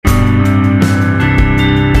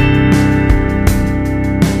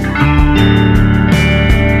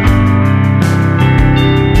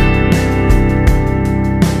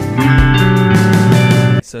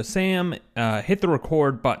So Sam hit the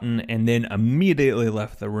record button and then immediately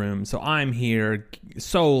left the room. So I'm here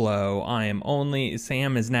solo.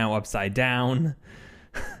 Sam is now upside down.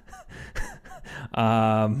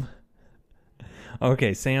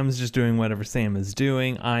 Okay, Sam's just doing whatever Sam is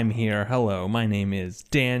doing. I'm here. Hello, my name is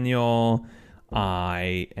Daniel.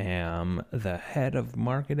 I am the head of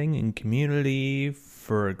marketing and community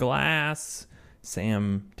for Glass.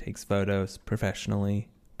 Sam takes photos professionally,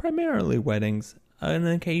 primarily weddings, an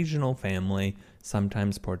occasional family,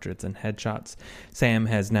 sometimes portraits and headshots. Sam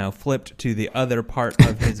has now flipped to the other part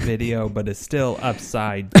of his video, but is still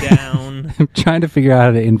upside down. I'm trying to figure out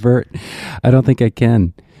how to invert. I don't think I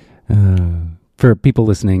can. For people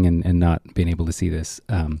listening and not being able to see this,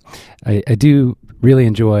 I do really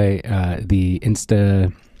enjoy the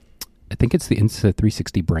Insta. I think it's the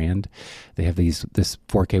Insta360 brand. They have this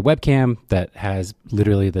 4K webcam that has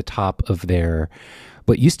literally the top of their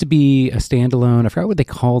what used to be a standalone. I forgot what they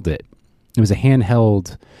called it. It was a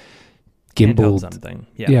handheld gimbal something.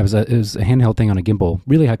 Yeah, it was a handheld thing on a gimbal,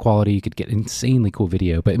 really high quality. You could get insanely cool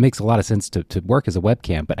video, but it makes a lot of sense to work as a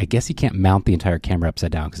webcam. But I guess you can't mount the entire camera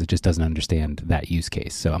upside down because it just doesn't understand that use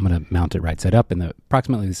case. So I'm going to mount it right side up in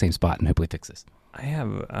approximately the same spot and hopefully fix this. I have,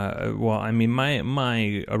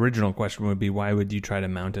 my original question would be, why would you try to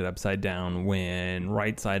mount it upside down when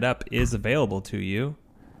right side up is available to you?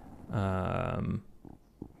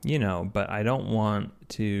 But I don't want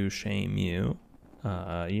to shame you.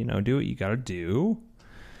 Do what you gotta do.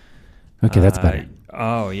 Okay, that's better.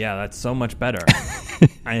 Oh, yeah, that's so much better.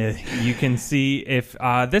 You can see if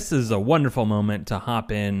this is a wonderful moment to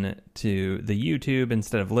hop in to the YouTube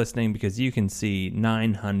instead of listening, because you can see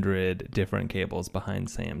 900 different cables behind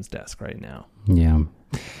Sam's desk right now. Yeah.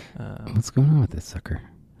 What's going on with this sucker?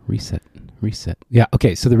 Reset. Yeah,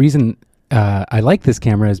 okay, so the reason I like this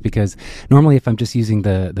camera is because normally if I'm just using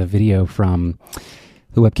the video from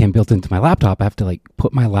the webcam built into my laptop, I have to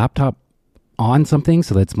put my laptop on something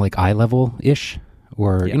so that's eye level ish,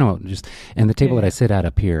 or and the table that I sit at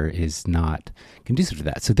up here is not conducive to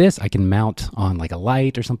that. So this I can mount on a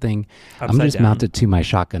light or something. I'm gonna just mount it to my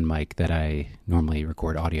shotgun mic that I normally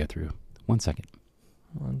record audio through. 1 second.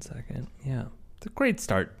 Yeah, it's a great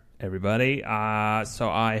start, everybody. So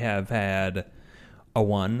I have had a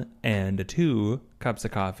 1 and a 2 cups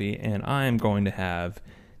of coffee, and I'm going to have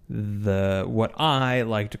what I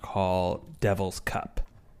like to call Devil's Cup,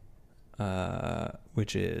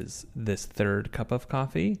 which is this third cup of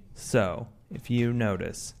coffee. So if you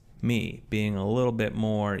notice me being a little bit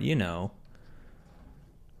more,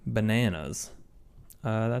 bananas,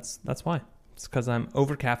 that's why. It's because I'm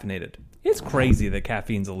over caffeinated. It's crazy that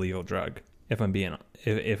caffeine's a legal drug. If I'm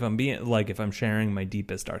sharing my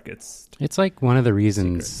deepest, darkest, it's one of the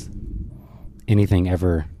reasons secrets. Anything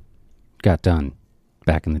ever got done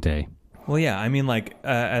back in the day. Well, yeah,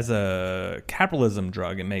 as a capitalism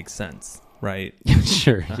drug, it makes sense, right?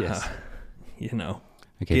 Sure, yes.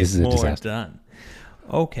 Okay, this is a disaster. Done.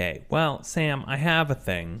 Okay, well, Sam, I have a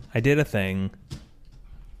thing. I did a thing.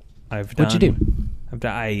 What'd you do?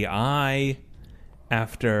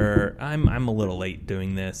 I'm a little late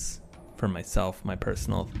doing this for myself, my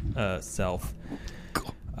personal self.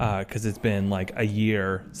 Because it's been a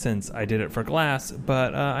year since I did it for Glass,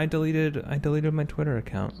 but I deleted my Twitter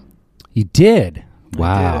account. You did? Wow.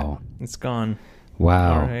 I did it. It's gone.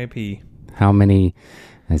 Wow. R.I.P. How many,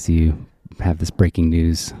 as you have this breaking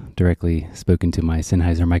news directly spoken to my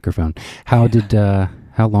Sennheiser microphone, how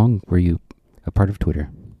long were you a part of Twitter?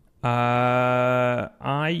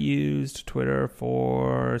 I used Twitter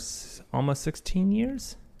for almost 16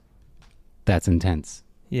 years. That's intense.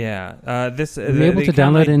 Yeah. Were you able to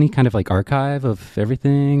download any kind of archive of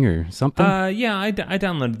everything or something? Yeah, I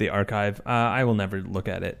downloaded the archive. I will never look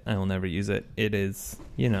at it. I will never use it. It is,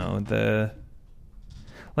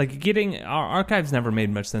 getting our archives never made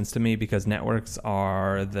much sense to me, because networks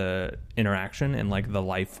are the interaction and the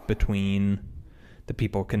life between the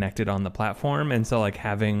people connected on the platform. And so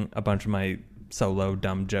having a bunch of my solo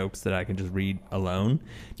dumb jokes that I can just read alone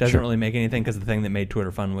doesn't really make anything, because the thing that made Twitter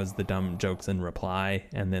fun was the dumb jokes in reply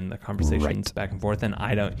and then the conversations back and forth. And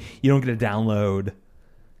you don't get to download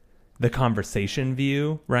the conversation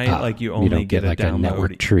view, right? You only get a download, a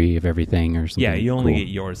network tree of everything or something. Yeah, you only get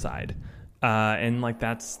your side. And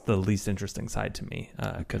that's the least interesting side to me,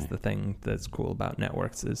 because the thing that's cool about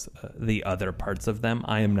networks is the other parts of them.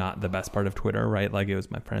 I am not the best part of Twitter, right? It was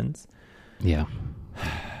my friends. Yeah.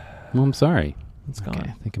 Well, I'm sorry. It's gone.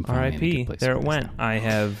 I think I'm finally in a R.I.P. good place There it went. now. I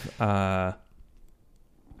have,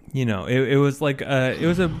 it was it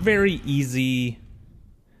was a very easy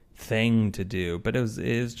thing to do, but it was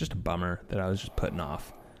just a bummer that I was just putting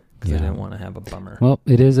off. because I didn't want to have a bummer. Well,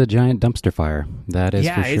 it is a giant dumpster fire. That is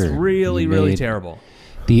for sure. Yeah, it's really, really terrible.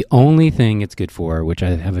 The only thing it's good for, which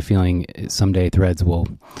I have a feeling someday Threads will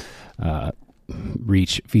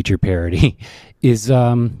reach feature parity, is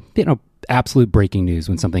absolute breaking news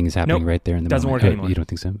when something is happening right there in the doesn't moment. Work anymore. You don't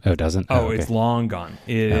think so? Oh, it doesn't? Oh, okay. It's long gone.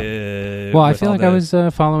 Well, I feel like I was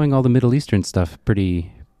following all the Middle Eastern stuff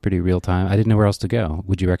pretty real time. I didn't know where else to go.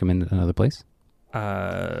 Would you recommend another place?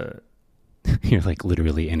 You're like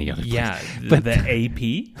literally any other place. Yeah, the AP.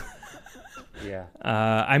 Yeah.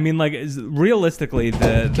 I mean, like, realistically,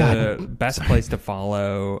 the best place to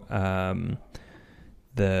follow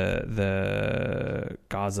the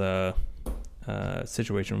Gaza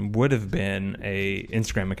situation would have been a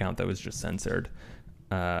Instagram account that was just censored,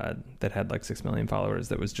 that had like 6 million followers,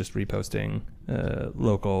 that was just reposting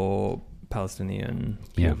local Palestinian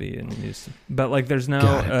POV and news. But like, there's no,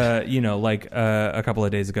 a couple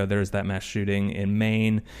of days ago, there was that mass shooting in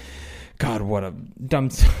Maine. God, what a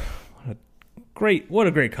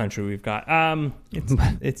great country we've got.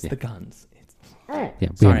 It's the guns.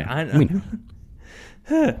 Sorry, I know.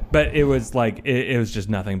 But it was like it was just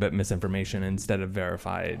nothing but misinformation instead of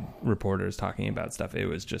verified reporters talking about stuff. It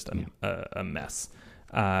was just a mess,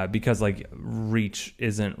 because like reach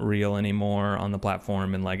isn't real anymore on the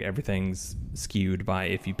platform, and like everything's skewed by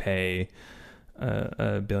if you pay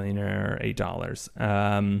a billionaire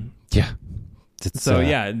 $8.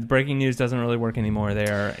 Breaking news doesn't really work anymore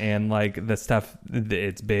there, and like the stuff,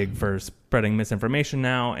 it's big for spreading misinformation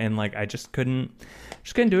now, and like I just couldn't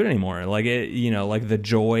do it anymore. Like it, like the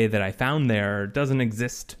joy that I found there hasn't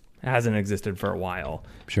existed for a while.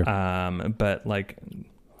 Sure. But like,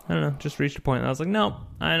 I don't know, just reached a point and I was like, no,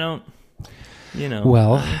 I don't,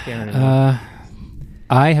 Well, I don't care anymore.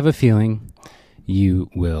 I have a feeling you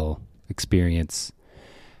will experience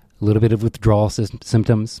a little bit of withdrawal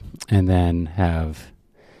symptoms, and then have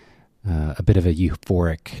a bit of a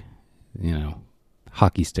euphoric,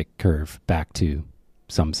 hockey stick curve back to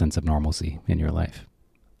some sense of normalcy in your life.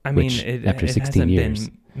 I mean, after 16 hasn't years,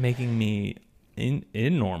 been making me in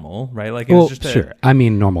normal, right? Like, it was just sure. I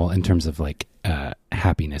mean, normal in terms of like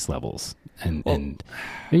happiness levels, and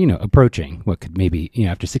approaching what could maybe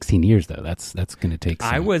after 16 years though. That's going to take.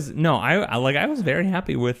 Some... I was very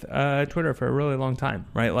happy with Twitter for a really long time,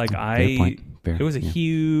 right? Like it was a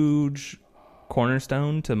huge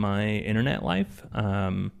cornerstone to my internet life.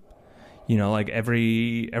 Like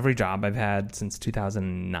every job I've had since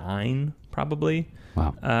 2009 probably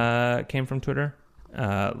came from Twitter.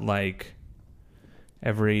 Like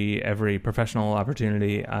every professional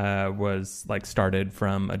opportunity was like started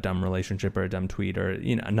from a dumb relationship or a dumb tweet, or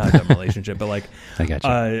not a dumb relationship, but like I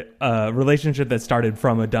gotcha. A relationship that started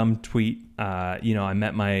from a dumb tweet. I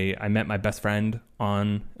met my best friend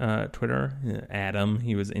on Twitter, Adam.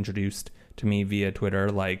 He was introduced to me via Twitter.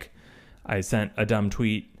 Like I sent a dumb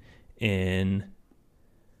tweet in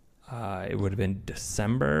it would have been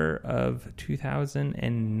December of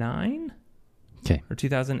 2009. Okay. Or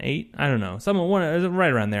 2008, I don't know. Right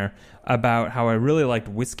around there, about how I really liked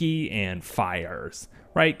whiskey and fires,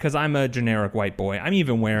 right? Because I'm a generic white boy. I'm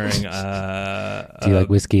even wearing. Do you like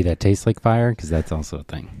whiskey that tastes like fire? Because that's also a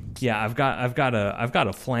thing. Yeah, I've got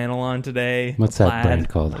a flannel on today. What's that brand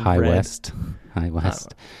called? High West. High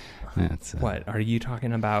West. What are you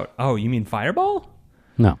talking about? Oh, you mean Fireball?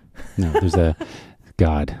 No. There's a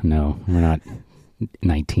God. No, we're not.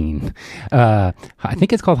 19. I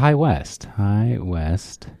think it's called High West. High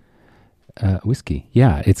West whiskey.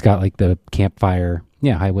 Yeah, it's got like the campfire.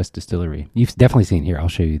 Yeah, High West Distillery. You've definitely seen here. I'll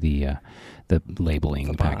show you the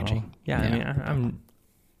labeling, the packaging. Yeah, I mean,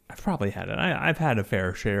 I've probably had it. I've had a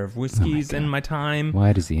fair share of whiskeys in my time.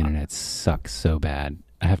 Why does the internet suck so bad?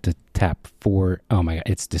 I have to tap 4. Oh my God,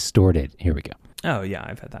 it's distorted. Here we go. Oh yeah,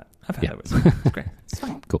 I've had that. That whiskey. It's great. It's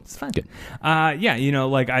fine. Cool. It's fine. Good. I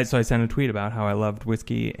sent a tweet about how I loved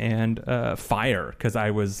whiskey and fire, because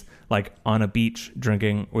I was like on a beach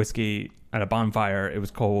drinking whiskey at a bonfire. It was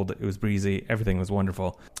cold. It was breezy. Everything was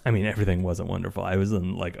wonderful. I mean, everything wasn't wonderful. I was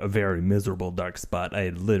in like a very miserable dark spot. I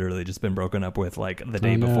had literally just been broken up with like the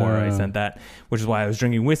day before I sent that, which is why I was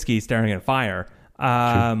drinking whiskey, staring at a fire.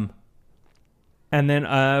 And then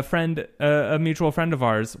a mutual friend of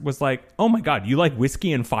ours was like, "Oh my God, you like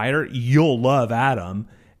whiskey and fire? You'll love Adam."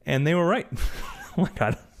 And they were right. Oh my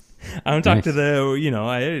God. I don't talk to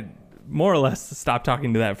I more or less stopped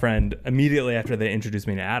talking to that friend immediately after they introduced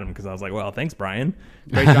me to Adam, because I was like, well, thanks, Brian.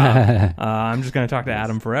 Great job. I'm just going to talk to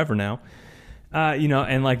Adam forever now.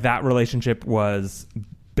 And like that relationship was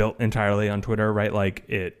built entirely on Twitter, right?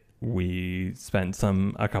 Like we spent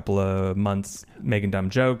a couple of months making dumb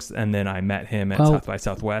jokes, and then I met him at South by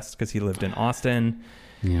Southwest because he lived in Austin.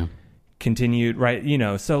 Yeah. continued, right?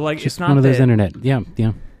 So like just it's not one of those that, internet. Yeah.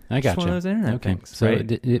 I got one of those internet things. So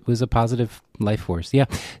right? it was a positive life force. Yeah.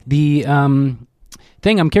 The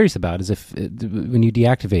thing I'm curious about is if when you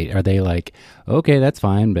deactivate, are they like, okay, that's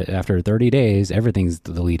fine, but after 30 days, everything's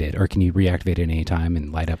deleted, or can you reactivate it any time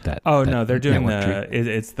and light up that? Oh that no, they're doing network tree?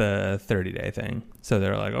 it's the 30-day thing. So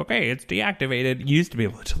they're like, okay, it's deactivated. You used to be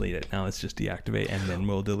able to delete it. Now it's just deactivate, and then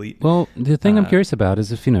we'll delete. Well, the thing I'm curious about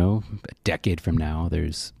is if a decade from now,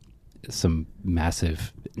 there's some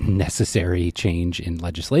massive necessary change in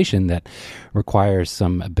legislation that requires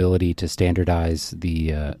some ability to standardize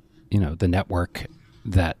the the network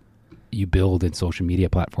that you build in social media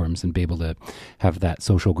platforms and be able to have that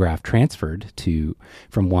social graph transferred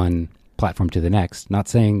from one platform to the next. Not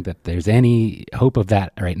saying that there's any hope of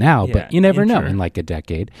that right now, but you never know. In like a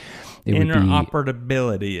decade,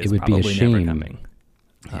 interoperability is probably never coming.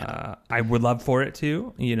 Yeah. I would love for it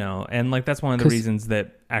to, and like that's one of the reasons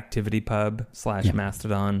that ActivityPub /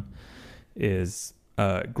 Mastodon is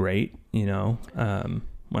great.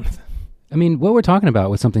 I mean, what we're talking about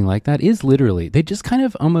with something like that is literally, they just kind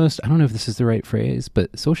of almost, I don't know if this is the right phrase,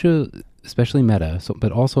 but social, especially Meta,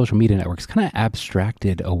 but all social media networks kind of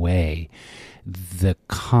abstracted away the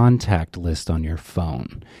contact list on your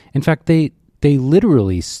phone. In fact, they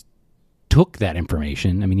literally took that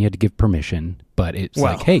information. I mean, you had to give permission, but it's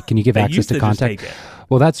like, hey, can you give access to contact?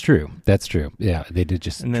 Well, that's true. That's true. Yeah, they did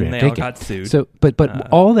just and then they all got sued. So, but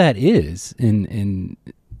all that is in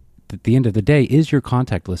at the end of the day is your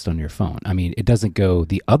contact list on your phone. I mean, it doesn't go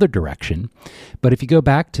the other direction, but if you go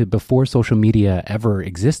back to before social media ever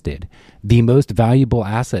existed, the most valuable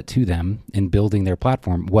asset to them in building their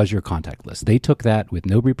platform was your contact list. They took that with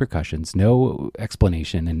no repercussions, no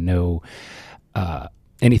explanation, and no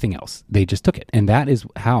anything else. They just took it. And that is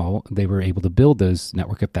how they were able to build those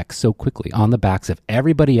network effects so quickly on the backs of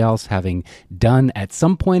everybody else having done at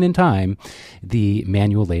some point in time the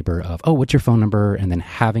manual labor of, oh, what's your phone number? And then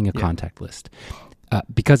having a contact list.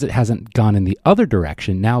 Because it hasn't gone in the other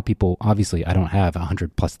direction, now people, obviously, I don't have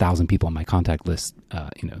 100,000+ people on my contact list,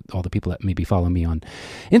 all the people that maybe follow me on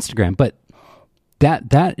Instagram, but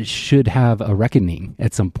that should have a reckoning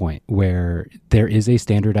at some point where there is a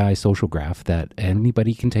standardized social graph that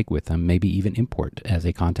anybody can take with them, maybe even import as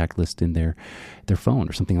a contact list in their phone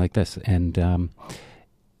or something like this. And,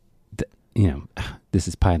 this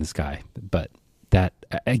is pie in the sky, but that,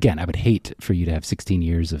 again, I would hate for you to have 16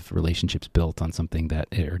 years of relationships built on something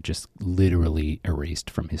that are just literally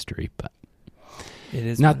erased from history. But it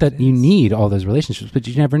is not that you need all those relationships, but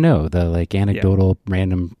you never know. The like anecdotal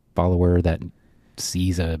random follower that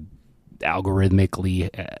sees a algorithmically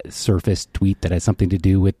surfaced tweet that has something to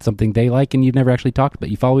do with something they like and you've never actually talked, but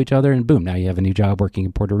you follow each other and boom, now you have a new job working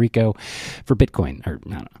in Puerto Rico for Bitcoin, or I don't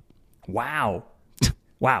know.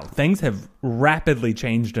 Wow. Things have rapidly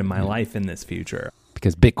changed in my life in this future.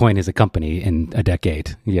 Because Bitcoin is a company in a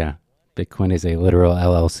decade. Yeah. Bitcoin is a literal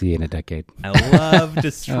LLC in a decade. I love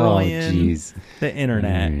destroying the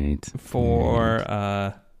internet for,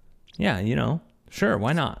 sure,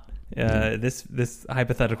 why not? This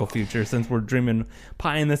hypothetical future, since we're dreaming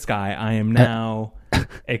pie in the sky, I am now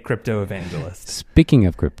a crypto evangelist. Speaking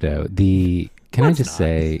of crypto, can I just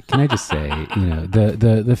say,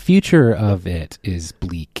 the future of it is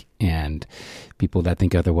bleak, and people that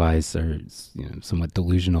think otherwise are, somewhat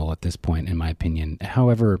delusional at this point, in my opinion.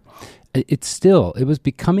 However, it was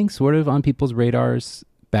becoming sort of on people's radars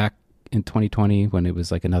back in 2020 when it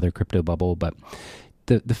was like another crypto bubble. But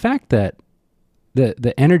the fact that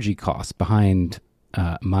the energy costs behind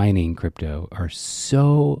mining crypto are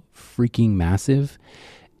so freaking massive,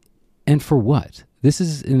 and for what? This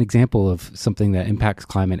is an example of something that impacts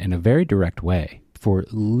climate in a very direct way for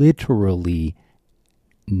literally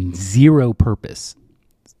zero purpose.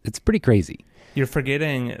 It's pretty crazy. You're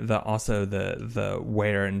forgetting the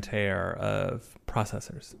wear and tear of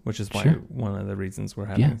processors, which is why one of the reasons we're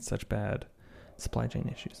having such bad supply chain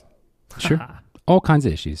issues. Sure. All kinds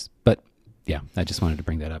of issues. But yeah, I just wanted to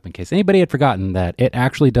bring that up in case anybody had forgotten that it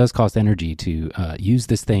actually does cost energy to use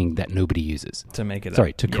this thing that nobody uses. To make it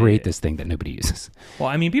to create this thing that nobody uses. Well,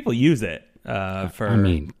 I mean, people use it for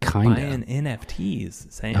kind of buying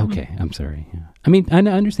NFTs, Sam. Okay, I'm sorry. Yeah. I mean, I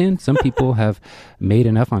understand some people have made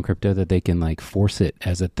enough on crypto that they can like force it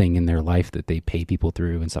as a thing in their life that they pay people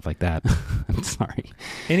through and stuff like that. I'm sorry.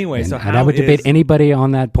 Anyway, and I would debate anybody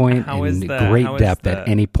on that point in great depth at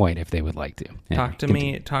any point if they would like to.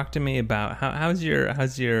 Anyway, talk to me about how's your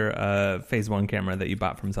phase 1 camera that you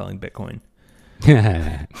bought from selling Bitcoin?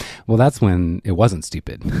 Well, that's when it wasn't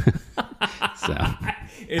stupid. So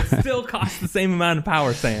it still costs the same amount of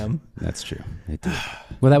power, Sam. That's true. it did.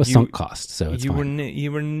 Well, that was sunk cost, so it's fine.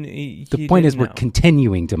 The point is, we're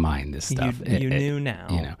continuing to mine this stuff. You knew now.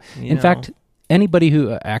 You know. In fact, anybody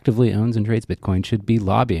who actively owns and trades Bitcoin should be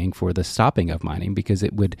lobbying for the stopping of mining because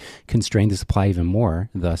it would constrain the supply even more,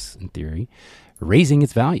 thus, in theory, raising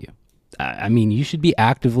its value. I mean, you should be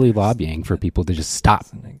actively lobbying for people to just stop.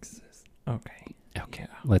 Okay. Yeah.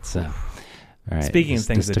 Let's. All right. Speaking of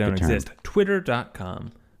things that don't exist,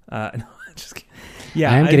 Twitter.com. No, just kidding.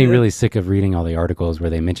 Yeah, I am getting really sick of reading all the articles where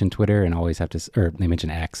they mention Twitter and always have to, or they mention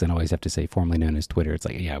X and always have to say formerly known as Twitter. It's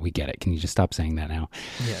like, yeah, we get it. Can you just stop saying that now?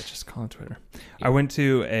 Yeah, just call it Twitter. Yeah. I went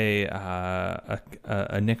to a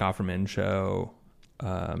Nick Offerman show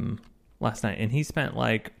last night, and he spent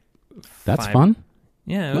like. That's fun.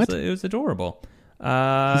 Yeah, it was adorable. He's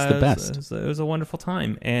the best. It was a wonderful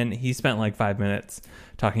time, and he spent like 5 minutes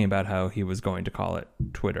talking about how he was going to call it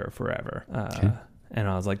Twitter forever. Okay. And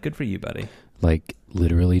I was like, "Good for you, buddy." Like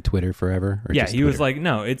literally Twitter forever? Or yeah, he was like,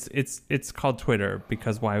 "No, it's called Twitter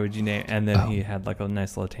because why would you name?" And then he had like a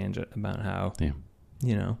nice little tangent about how,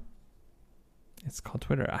 it's called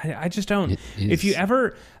Twitter. I just don't. If you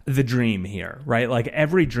ever the dream here, right? Like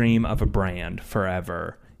every dream of a brand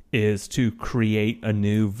forever is to create a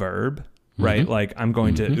new verb, right? Like I'm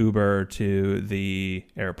going to Uber to the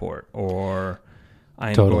airport, or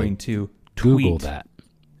I'm going to tweet Google that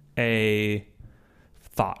a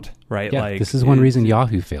thought, right? Yeah, like this is one reason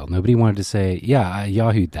Yahoo failed. Nobody wanted to say, yeah, I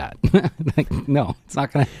Yahoo'd that. Like, no, it's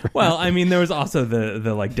not going to. Well, I mean, there was also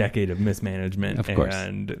the like decade of mismanagement, of course,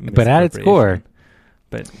 and but at its core,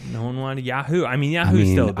 but no one wanted Yahoo. I mean,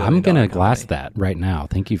 Yahoo's still a I'm going to glass that right now.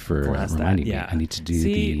 Thank you for reminding me. I need to do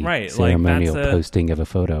the ceremonial posting of a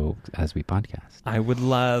photo as we podcast. I would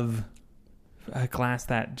love a glass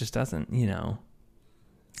that just doesn't,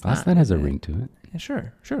 Glass that has a ring to it. Yeah,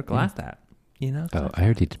 sure, glass that. I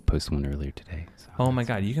already did post one earlier today. So oh my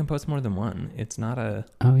God, you can post more than one. It's not a...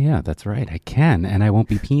 Oh yeah, that's right. I can, and I won't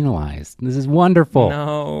be penalized. This is wonderful.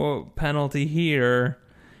 No penalty here.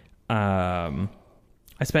 I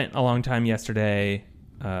spent a long time yesterday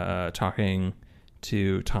talking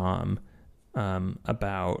to Tom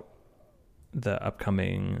about the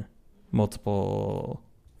upcoming multiple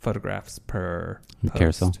photographs per post.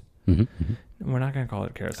 Carousel. We're not going to call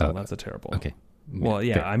it carousel. That's a terrible... Okay. Well,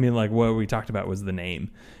 yeah, I mean, like what we talked about was the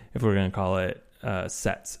name. If we're going to call it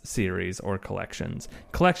sets, series, or collections.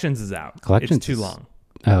 Collections is out. Collections it's too long.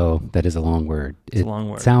 Oh, that is a long word. It's a long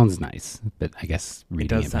word. Sounds nice, but I guess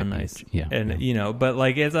reading it does sound nice. Yeah. And, but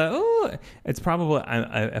like it's probably,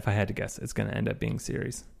 if I had to guess, it's going to end up being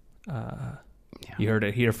series. You heard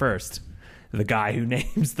it here first. The guy who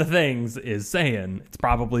names the things is saying it's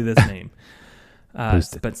probably this name.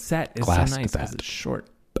 But set is so nice because it's short.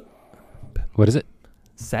 What is it?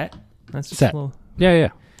 Set? That's just set. A little... Yeah.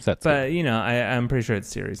 But, I'm pretty sure it's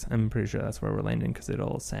series. I'm pretty sure that's where we're landing because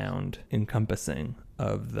it'll sound encompassing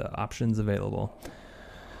of the options available.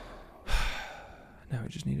 Now we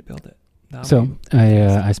just need to build it.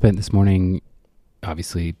 I spent this morning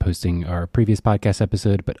obviously posting our previous podcast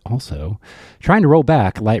episode, but also trying to roll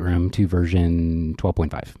back Lightroom to version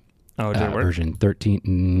 12.5. Oh, did it work? Version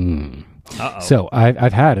 13. Uh-oh. So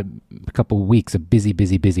I've had a couple weeks of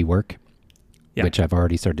busy work. Yep. Which I've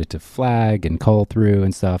already started to flag and cull through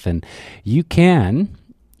and stuff. And you can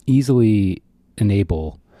easily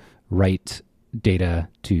enable write data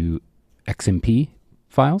to XMP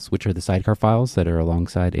files, which are the sidecar files that are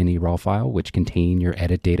alongside any raw file, which contain your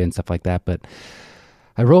edit data and stuff like that. But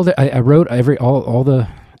I wrote all the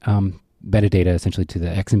metadata essentially to the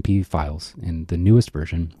XMP files in the newest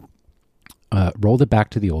version, rolled it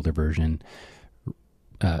back to the older version,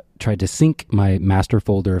 tried to sync my master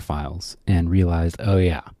folder files and realized,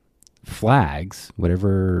 flags,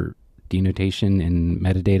 whatever denotation in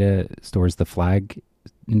metadata stores the flag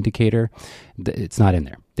indicator, it's not in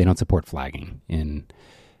there. They don't support flagging in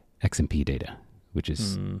XMP data, which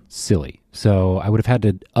is silly. So I would have had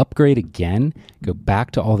to upgrade again, go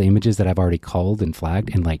back to all the images that I've already culled and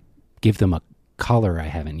flagged and like give them a color I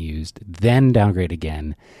haven't used, then downgrade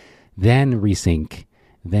again, then resync,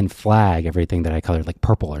 then flag everything that I colored like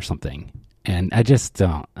purple or something. And I just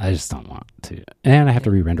don't want to. And I have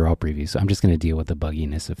to re-render all previews. So I'm just going to deal with the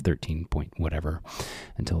bugginess of 13 point whatever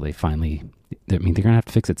until they finally, they're going to have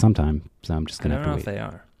to fix it sometime. So I'm just going to have to wait. I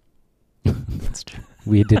don't know if they are. That's true.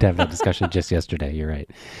 We did have that discussion just yesterday. You're right.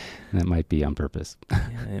 That might be on purpose.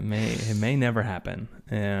 Yeah, it may never happen.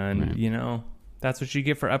 And, that's what you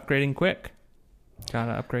get for upgrading quick.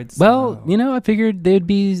 Gotta upgrade. Well, I figured they'd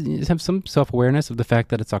have some self-awareness of the fact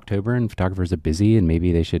that it's October and photographers are busy, and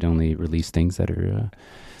maybe they should only release things that are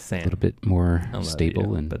a little bit more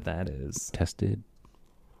stable but that is tested.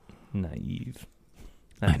 Naive.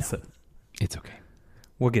 I know. It's okay.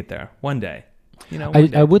 We'll get there one day.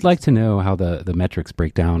 I would like to know how the metrics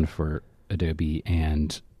break down for Adobe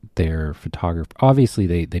and their photographer.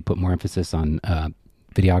 Obviously, they put more emphasis on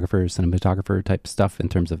videographers, cinematographer type stuff in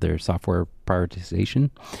terms of their software prioritization.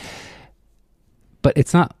 But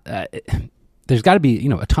it's not. There's got to be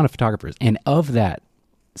a ton of photographers, and of that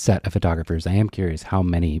set of photographers, I am curious how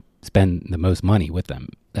many spend the most money with them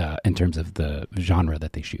in terms of the genre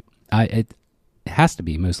that they shoot. It has to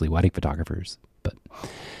be mostly wedding photographers, but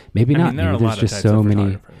maybe not. There are maybe a lot there's of just types so of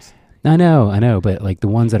many. photographers. I know, but like the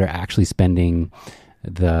ones that are actually spending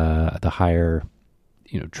the higher,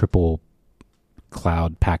 triple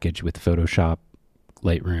cloud package with Photoshop,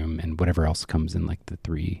 Lightroom, and whatever else comes in, like the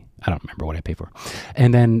 3. I don't remember what I pay for.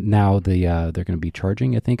 And then now they're going to be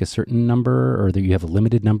charging, I think, a certain number, or that you have a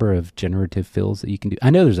limited number of generative fills that you can do. I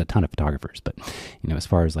know there's a ton of photographers, but as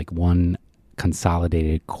far as like one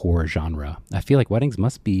consolidated core genre, I feel like weddings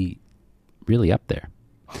must be really up there.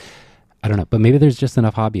 I don't know, but maybe there's just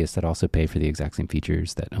enough hobbyists that also pay for the exact same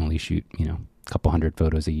features that only shoot, a couple hundred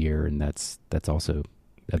photos a year, and that's also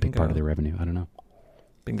a big part of their revenue. I don't know.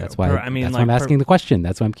 Bingo. That's why I'm asking the question.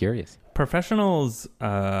 That's why I'm curious. Professionals,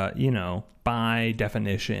 by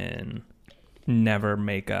definition, never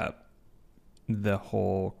make up the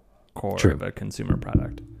whole core of a consumer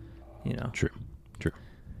product. True.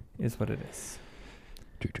 Is what it is.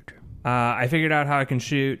 True. I figured out how I can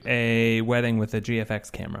shoot a wedding with a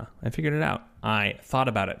GFX camera. I figured it out. I thought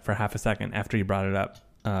about it for half a second after you brought it up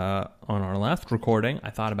on our last recording.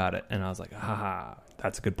 I thought about it, and I was like, haha,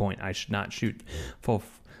 that's a good point. I should not shoot full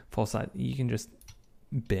size. You can just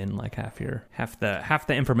bin like half the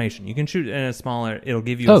information. You can shoot in a smaller. It'll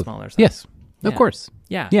give you a smaller size. Yes, of course.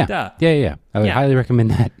 Yeah. Duh. Yeah. I would highly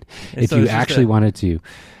recommend that if you actually wanted to.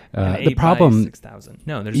 The problem, 6,000.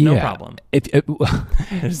 No, there's no problem.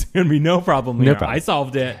 There's gonna be no problem here. No problem. I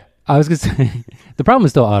solved it. I was gonna say the problem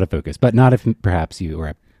is still autofocus, but not if perhaps you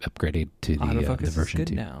were upgraded to the version 2. Is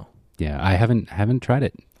good now. Yeah, I haven't tried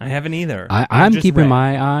it. I haven't either. I'm keeping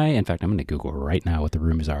my eye. In fact, I'm going to Google right now what the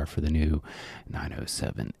rumors are for the new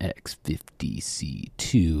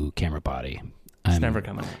 907X50C2 camera body. It's never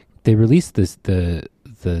coming out. They released the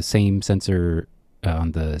same sensor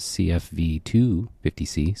on the CFV2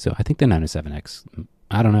 50C. So I think the 907X,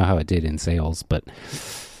 I don't know how it did in sales, but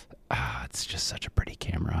it's just such a pretty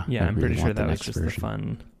camera. Yeah, I'm pretty sure that was just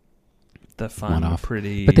version. the fun, one-off.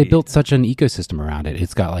 pretty... But they built such an ecosystem around it.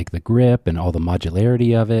 It's got like the grip and all the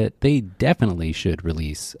modularity of it. They definitely should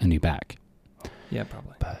release a new back. Yeah,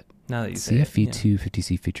 probably. But now that you say CFV2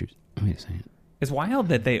 50C features. Wait a second. It's wild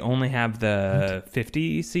that they only have the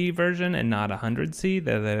 50C version and not 100C,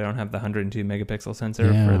 that they don't have the 102 megapixel sensor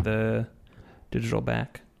for the digital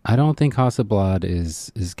back. I don't think Hasselblad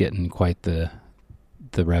is getting quite the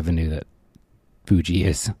revenue that Fuji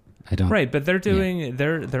is. I don't. Right, but they're doing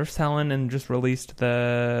they're selling and just released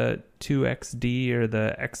the 2XD or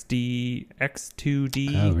the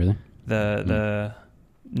X2D. Oh, really? The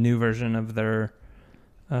new version of their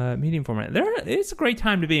medium format. It's a great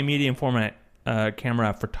time to be a medium format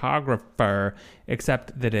camera photographer,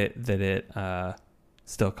 except that it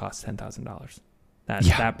still costs $10,000.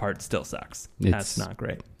 That part still sucks. That's not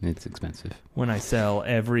great. It's expensive. When I sell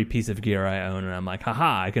every piece of gear I own and I'm like,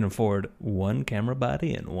 haha, I can afford one camera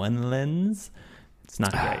body and one lens. It's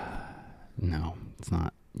not great. No, it's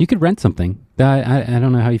not. You could rent something. I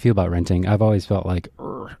don't know how you feel about renting. I've always felt like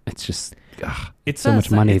it's just it's so much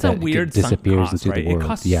money that it disappears cost, into the world. It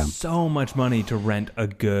costs so much money to rent a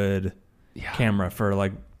good camera for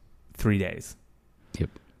like 3 days.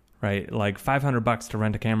 Yep. Right? Like $500 to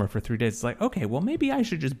rent a camera for 3 days. It's like, okay, well, maybe I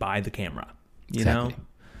should just buy the camera. You know?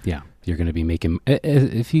 Yeah. You're going to be making,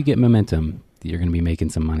 if you get momentum, you're going to be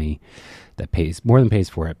making some money that pays more than pays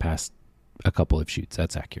for it past a couple of shoots.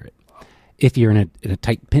 That's accurate. If you're in a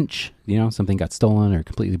tight pinch, something got stolen or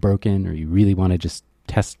completely broken, or you really want to just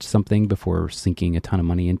test something before sinking a ton of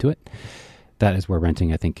money into it, that is where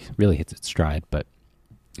renting, I think, really hits its stride. But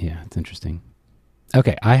yeah, it's interesting.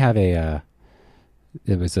 Okay, I have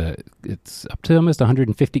it's up to almost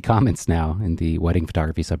 150 comments now in the wedding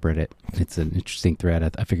photography subreddit. It's an interesting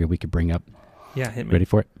thread I figured we could bring up. Yeah, hit me. Ready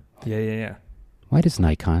for it? Yeah. Why does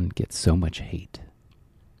Nikon get so much hate?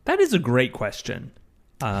 That is a great question.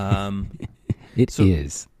 It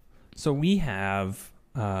is. So we have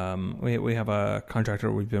we have a contractor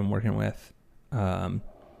we've been working with, and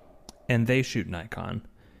they shoot Nikon.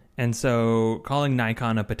 And so calling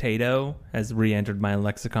Nikon a potato has re-entered my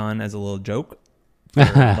lexicon as a little joke. Or,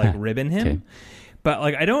 like ribbon him. Okay. But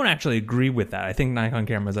like I don't actually agree with that. I think Nikon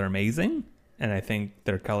cameras are amazing, and I think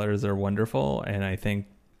their colors are wonderful, and I think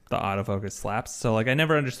the autofocus slaps. So like I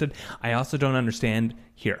never understood. I also don't understand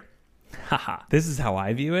here. Haha. This is how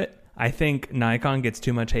I view it. I think Nikon gets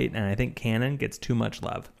too much hate, and I think Canon gets too much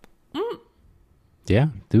love. Yeah,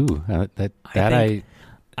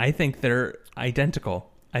 I think they're identical.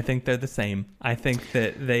 I think they're the same. I think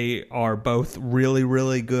that they are both really,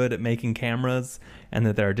 really good at making cameras, and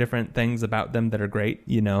that there are different things about them that are great.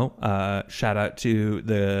 Shout out to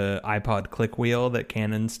the iPod click wheel that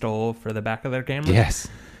Canon stole for the back of their camera. Yes,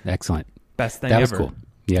 excellent. Best thing that ever. Was cool.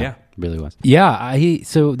 Yeah, really was. Yeah,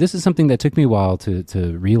 so this is something that took me a while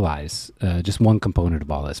to realize. Just one component of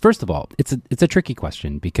all this. First of all, it's a tricky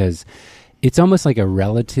question because it's almost like a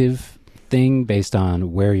relative thing based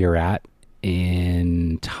on where you're at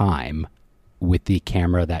in time with the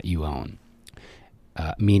camera that you own.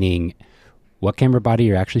 Meaning, what camera body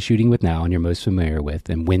you're actually shooting with now and you're most familiar with,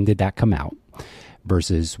 and when did that come out,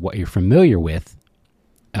 versus what you're familiar with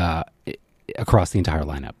across the entire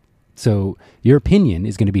lineup. So your opinion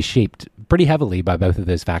is going to be shaped pretty heavily by both of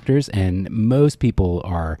those factors, and most people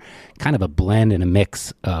are kind of a blend and a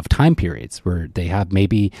mix of time periods where they have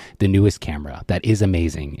maybe the newest camera that is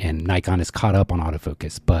amazing and Nikon is caught up on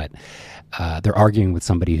autofocus, but they're arguing with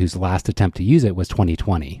somebody whose last attempt to use it was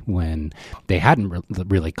 2020 when they hadn't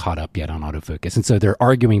really caught up yet on autofocus. And so they're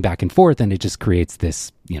arguing back and forth, and it just creates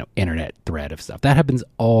this, internet thread of stuff. That happens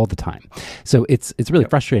all the time. So it's really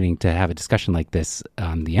frustrating to have a discussion like this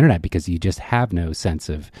on the internet because you just have no sense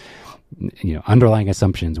of, underlying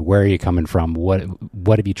assumptions. Where are you coming from? What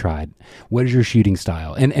have you tried? What is your shooting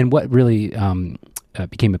style? And what really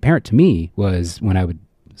became apparent to me was when I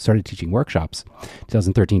started teaching workshops,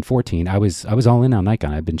 2013-14, I was all in on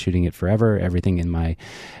Nikon. I've been shooting it forever. Everything in my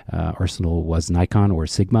arsenal was Nikon or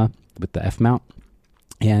Sigma with the F mount,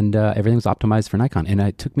 and everything was optimized for Nikon. And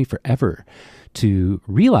it took me forever to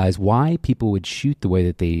realize why people would shoot the way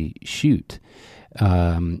that they shoot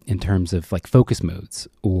in terms of like focus modes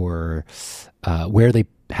or where they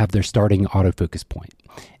have their starting autofocus point.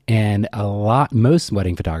 And most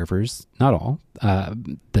wedding photographers, not all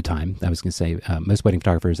the time, I was going to say most wedding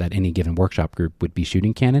photographers at any given workshop group would be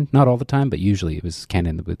shooting Canon. Not all the time, but usually it was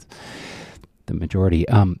Canon with the majority.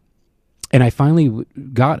 And I finally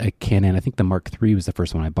got a Canon. I think the Mark III was the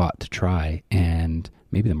first one I bought to try, and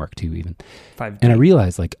maybe the Mark II even. 5D. And I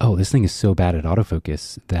realized this thing is so bad at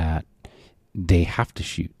autofocus that they have to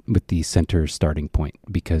shoot with the center starting point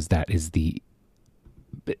because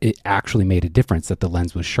it actually made a difference that the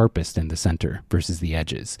lens was sharpest in the center versus the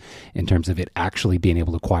edges in terms of it actually being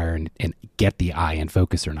able to acquire and get the eye in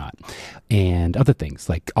focus or not. And other things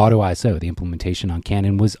like auto ISO, the implementation on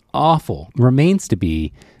Canon was awful, remains to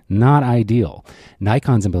be not ideal.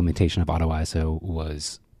 Nikon's implementation of auto ISO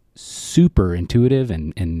was super intuitive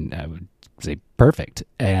and I would say perfect.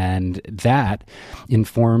 And that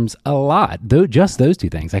informs a lot, though just those two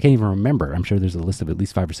things. I can't even remember. I'm sure there's a list of at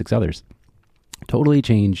least 5 or 6 others. Totally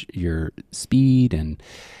change your speed and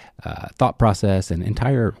thought process and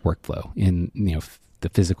entire workflow in the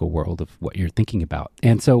physical world of what you're thinking about.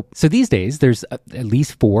 And so these days there's at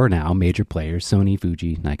least 4 now major players: Sony,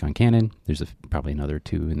 Fuji, Nikon, Canon. There's probably another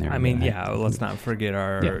 2 in there. Let's not forget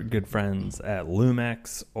our good friends at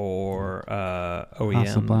Lumex or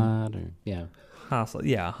OEM.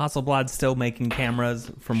 Hasselblad. Hasselblad's still making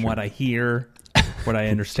cameras from what I hear. What I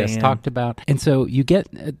understand. Just talked about. And so you get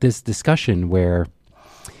this discussion where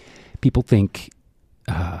people think,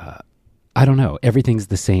 I don't know, everything's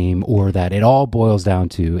the same, or that it all boils down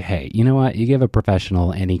to, hey, you know what? You give a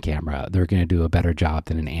professional any camera, they're going to do a better job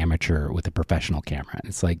than an amateur with a professional camera. And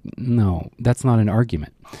it's like, no, that's not an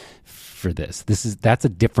argument for this. That's a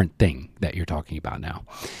different thing that you're talking about now.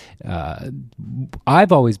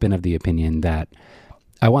 I've always been of the opinion that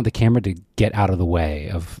I want the camera to get out of the way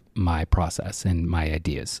of my process and my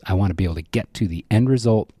ideas. I want to be able to get to the end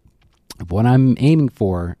result of what I'm aiming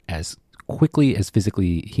for as quickly as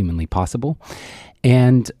physically, humanly possible.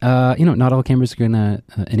 And, not all cameras are going to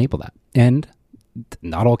enable that. And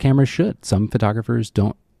not all cameras should. Some photographers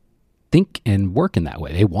don't think and work in that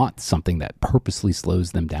way. They want something that purposely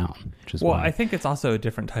slows them down. I think it's also a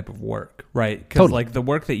different type of work, right? Because the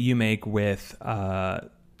work that you make with...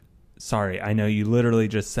 sorry, I know you literally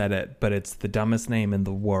just said it, but it's the dumbest name in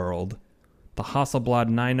the world. The Hasselblad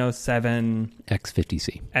 907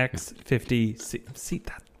 X50C. X50C. See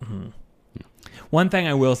that? Mm-hmm. One thing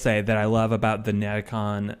I will say that I love about the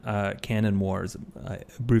Nikon Canon wars, I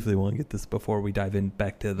briefly want to get this before we dive in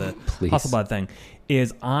back to the Hasselblad thing,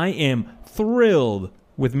 is I am thrilled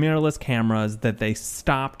with mirrorless cameras that they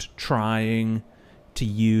stopped trying to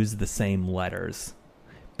use the same letters.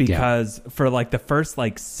 Because for the first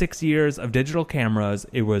 6 years of digital cameras,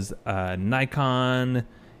 it was Nikon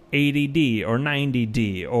 80D or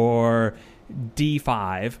 90D or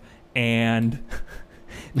D5, and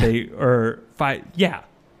or 5. Yeah.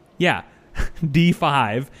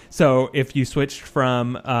 D5. So if you switched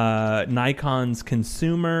from Nikon's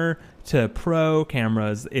consumer to pro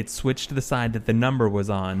cameras, it switched to the side that the number was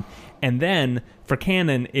on. And then for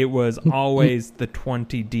Canon, it was always the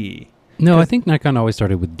 20D. No, I think Nikon always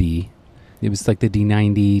started with D. It was like the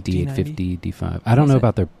D90, D850, D5. I don't know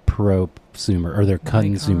about their prosumer or their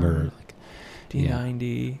consumer.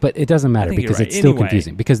 D90. Yeah. But it doesn't matter because it's still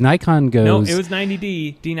confusing. Because Nikon goes... No, it was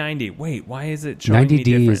 90D, D90. Wait, why is it showing 90D me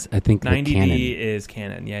different? Is, I think, 90D Canon. is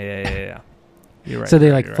Canon. Yeah. You're right. So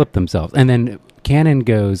they flip themselves. And then Canon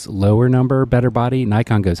goes lower number, better body.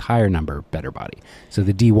 Nikon goes higher number, better body. So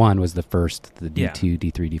the D1 was the first, the D2,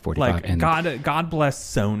 D3, D4, D5. Like, and God bless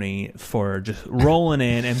Sony for just rolling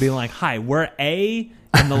in and being like, hi, we're A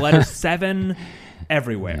and the letter 7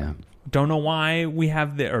 everywhere. Yeah. Don't know why we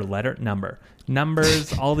have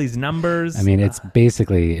numbers, all these numbers. I mean, it's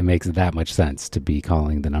basically, it makes that much sense to be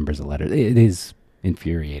calling the numbers a letter. It is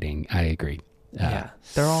infuriating. I agree. Yeah,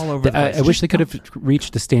 they're all over the place. I wish they could have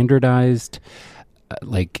reached a standardized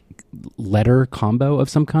letter combo of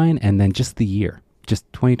some kind, and then just the year, just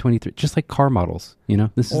 2023, just like car models.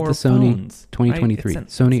 This is the Sony phones, 2023, right?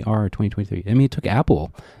 Sony R 2023. I mean, it took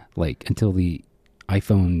Apple until the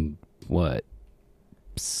iPhone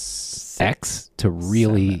X to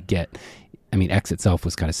really 7. get. I mean, X itself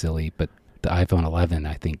was kind of silly, but the iPhone 11,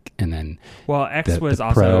 I think, and then X was the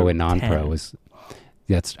also Pro and non-Pro 10. was.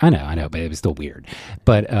 I know, but it was still weird.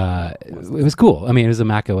 But it was cool. I mean, it was a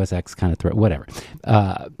Mac OS X kind of throw, whatever.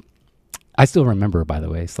 I still remember, by the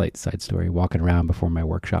way, slight side story, walking around before my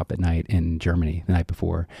workshop at night in Germany the night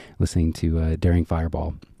before, listening to Daring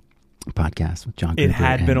Fireball podcast with John Gruber. It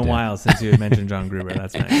had been a while since you had mentioned John Gruber.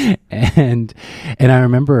 That's nice. And I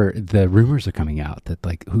remember the rumors are coming out that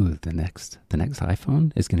the next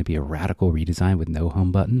iPhone is going to be a radical redesign with no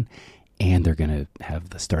home button. And they're going to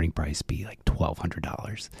have the starting price be like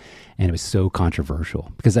 $1,200. And it was so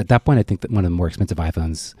controversial because at that point, I think that one of the more expensive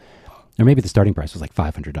iPhones, or maybe the starting price was like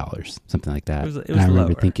 $500, something like that. It was I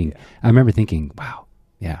remember lower, thinking, wow,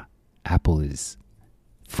 yeah, Apple is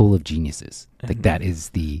full of geniuses. Like that is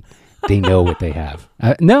they know what they have.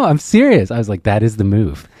 No, I'm serious. I was like, that is the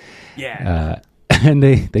move. Yeah. And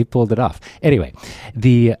they pulled it off. Anyway,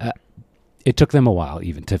 it took them a while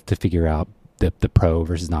even to figure out the pro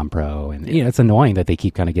versus non-pro, and it's annoying that they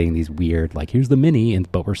keep kind of getting these weird here's the mini,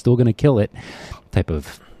 but we're still going to kill it type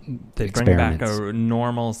of they experiments. Bring back a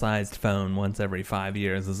normal sized phone once every 5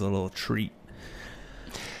 years as a little treat.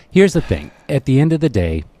 Here's the thing: at the end of the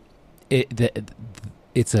day,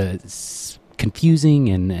 it's a confusing,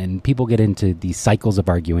 and people get into these cycles of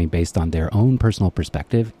arguing based on their own personal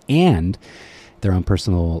perspective and their own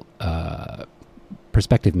personal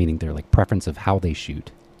perspective, meaning their preference of how they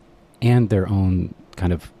shoot. And their own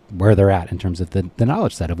kind of where they're at in terms of the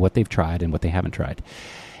knowledge set of what they've tried and what they haven't tried.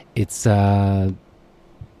 It's, in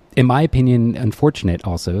my opinion, unfortunate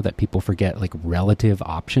also that people forget relative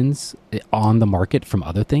options on the market from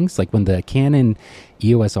other things. Like when the Canon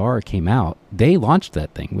EOS R came out, they launched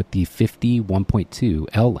that thing with the 50 1.2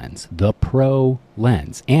 L lens, the Pro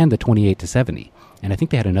lens, and the 28-70. And I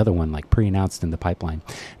think they had another one pre-announced in the pipeline.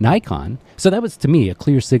 Nikon. So that was, to me, a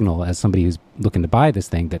clear signal as somebody who's looking to buy this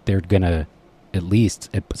thing that they're going to at least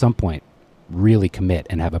at some point really commit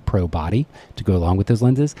and have a pro body to go along with those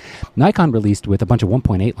lenses. Nikon released with a bunch of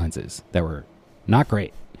 1.8 lenses that were not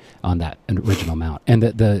great on that original mount. And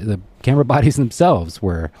the camera bodies themselves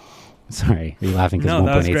were... Sorry, are you laughing because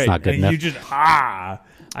 1.8 is not good enough? You just,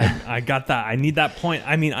 I got that. I need that point.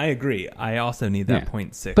 I mean, I agree. I also need that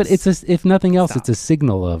 0.6. But if nothing else, it's a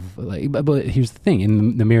signal of but here's the thing: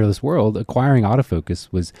 in the mirrorless world, acquiring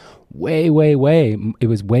autofocus was way it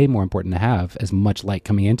was way more important to have as much light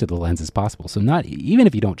coming into the lens as possible. So not even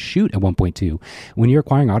if you don't shoot at 1.2, when you're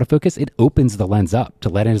acquiring autofocus, it opens the lens up to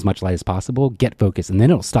let in as much light as possible, get focus, and then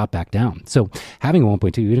it'll stop back down. So having a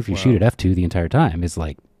 1.2, even if you shoot at f2 the entire time, is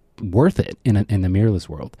worth it in the mirrorless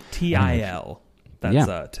world. TIL.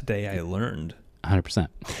 That's today I learned. 100%.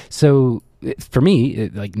 So for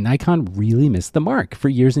me, Nikon really missed the mark for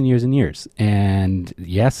years and years and years. And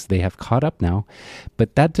yes, they have caught up now,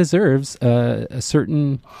 but that deserves a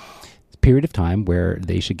certain period of time where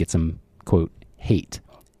they should get some, quote, hate.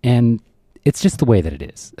 And it's just the way that it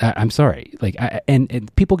is. I'm sorry. And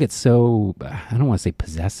people get so, I don't want to say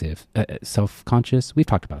possessive, self-conscious. We've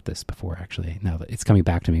talked about this before, actually. Now that it's coming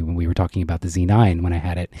back to me when we were talking about the Z9 when I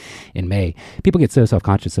had it in May. People get so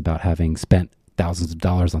self-conscious about having spent thousands of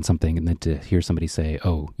dollars on something, and then to hear somebody say,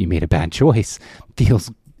 oh, you made a bad choice,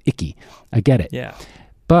 feels icky. I get it. Yeah.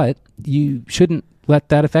 But you shouldn't let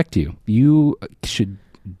that affect you. You should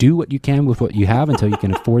do what you can with what you have until you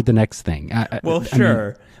can afford the next thing. Well,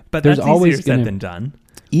 sure. But there's that's always easier said than done.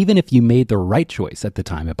 Even if you made the right choice at the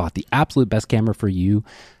time and bought the absolute best camera for you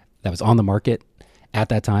that was on the market at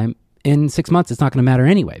that time, in 6 months, it's not going to matter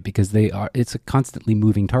anyway, because it's a constantly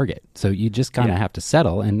moving target. So you just kind of have to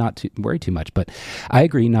settle and not worry too much. But I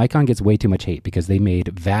agree, Nikon gets way too much hate because they made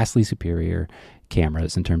vastly superior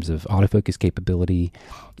cameras in terms of autofocus capability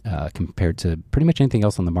compared to pretty much anything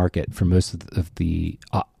else on the market for most of the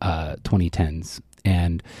 2010s.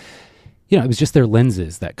 And, it was just their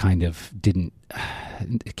lenses that kind of didn't...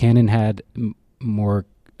 Canon had more,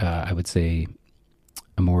 I would say,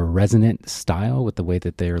 a more resonant style with the way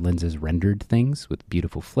that their lenses rendered things, with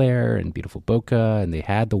beautiful flare and beautiful bokeh, and they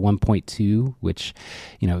had the 1.2, which,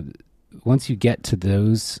 once you get to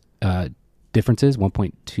those differences,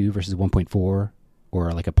 1.2 versus 1.4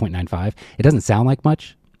 or like a 0.95, it doesn't sound like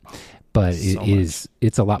much, but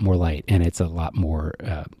it's a lot more light and it's a lot more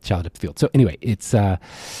shallow depth field. So anyway, it's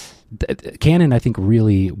Canon, I think,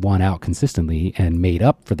 really won out consistently and made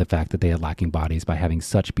up for the fact that they had lacking bodies by having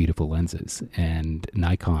such beautiful lenses. And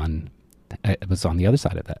Nikon was on the other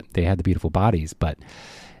side of that. They had the beautiful bodies, but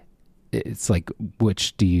it's like,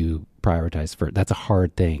 which do you prioritize first? That's a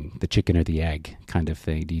hard thing, the chicken or the egg kind of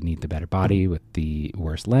thing. Do you need the better body with the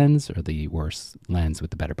worst lens or the worst lens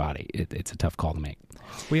with the better body? It's a tough call to make.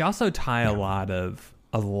 We also tie a lot of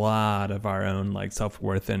our own like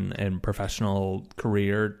self-worth and professional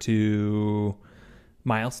career to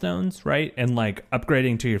milestones, right? And like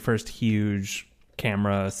upgrading to your first huge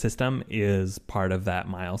camera system is part of that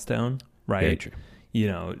milestone, right? Very true.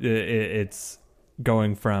 It's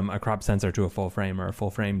going from a crop sensor to a full frame, or a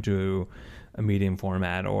full frame to a medium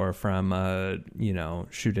format, or from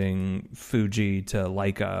shooting Fuji to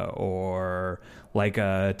Leica, or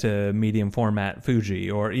Leica to medium format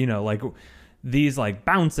Fuji, or like these like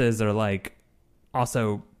bounces are like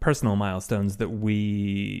also personal milestones that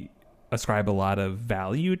we ascribe a lot of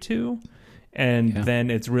value to. And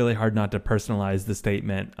then it's really hard not to personalize the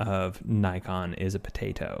statement of Nikon is a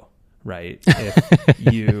potato, right? If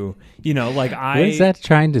what is that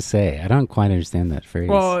trying to say? I don't quite understand that phrase.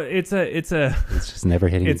 Well, it's just never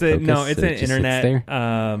hitting focus. It's an internet,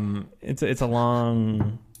 it's a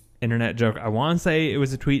long internet joke. I want to say it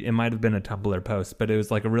was a tweet. It might have been a Tumblr post, but it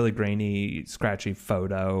was like a really grainy, scratchy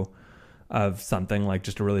photo of something, like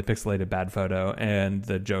just a really pixelated bad photo. And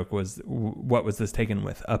the joke was, what was this taken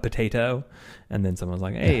with? A potato? And then someone was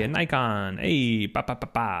like, hey, a Nikon, hey, ba ba ba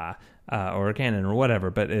ba, or a Canon or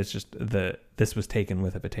whatever. But it's just this was taken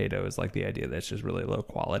with a potato is like the idea that it's just really low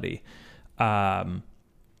quality. And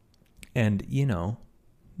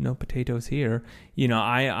no potatoes here.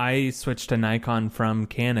 I switched to Nikon from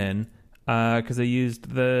Canon because I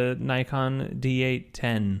used the Nikon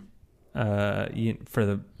D810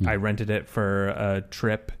 I rented it for a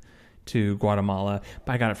trip to Guatemala,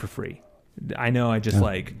 but I got it for free. I know I just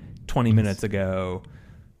 20 minutes ago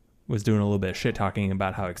was doing a little bit of shit talking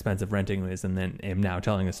about how expensive renting is, and then am now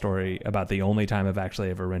telling a story about the only time I've actually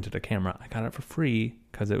ever rented a camera. I got it for free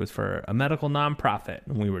because it was for a medical nonprofit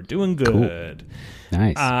and we were doing good. Cool.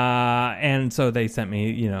 Nice. And so they sent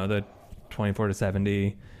me, the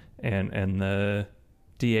 24-70 and the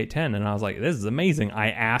D810, and I was like, this is amazing.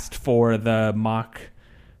 I asked for the Mach,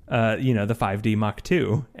 the 5D Mach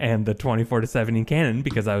 2 and the 24-70 Canon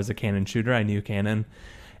because I was a Canon shooter. I knew Canon.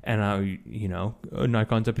 And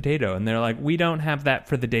Nikon's a potato. And they're like, we don't have that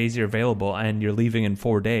for the days you're available and you're leaving in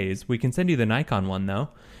 4 days. We can send you the Nikon one, though.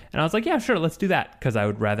 And I was like, yeah, sure, let's do that. Because I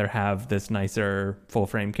would rather have this nicer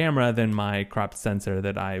full-frame camera than my cropped sensor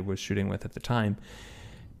that I was shooting with at the time.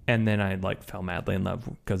 And then I fell madly in love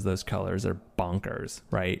because those colors are bonkers,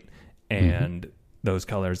 right? And those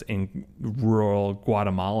colors in rural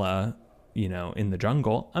Guatemala, in the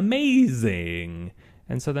jungle, amazing.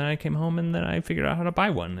 And so then I came home and then I figured out how to buy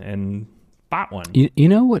one and bought one. You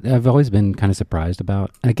know what I've always been kind of surprised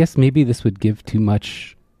about? I guess maybe this would give too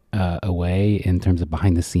much away in terms of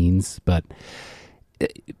behind the scenes, but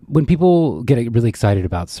when people get really excited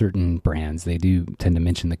about certain brands, they do tend to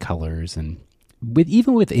mention the colors. And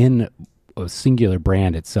even within a singular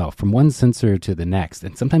brand itself, from one sensor to the next,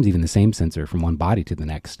 and sometimes even the same sensor from one body to the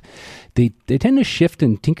next, they tend to shift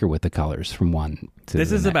and tinker with the colors from one to the next.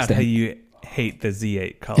 This is about how you hate the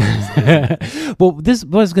Z8 colors. Well, what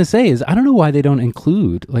I was going to say is I don't know why they don't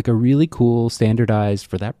include a really cool standardized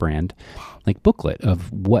for that brand booklet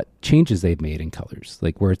of what changes they've made in colors,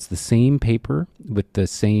 where it's the same paper with the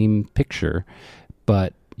same picture,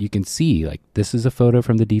 but you can see this is a photo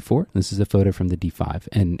from the D4, this is a photo from the D5,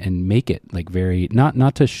 and make it very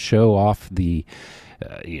not to show off the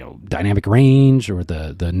dynamic range or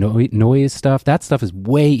the noise stuff. That stuff is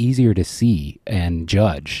way easier to see and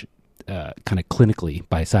judge kind of clinically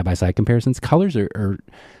by side-by-side comparisons. Colors are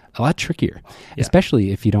a lot trickier,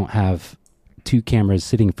 especially if you don't have two cameras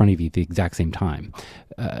sitting in front of you at the exact same time.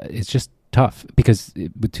 It's just tough because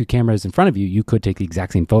with two cameras in front of you, you could take the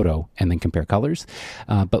exact same photo and then compare colors.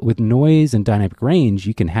 But with noise and dynamic range,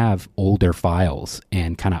 you can have older files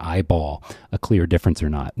and kind of eyeball a clear difference or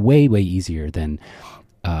not. Way, way easier than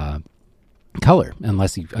color,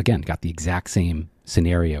 unless you, again, got the exact same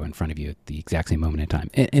scenario in front of you at the exact same moment in time.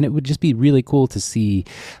 And it would just be really cool to see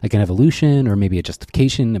like an evolution or maybe a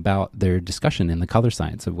justification about their discussion in the color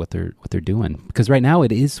science of what they're doing. Because right now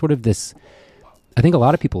it is sort of this, I think a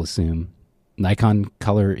lot of people assume Nikon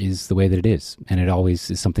color is the way that it is, and it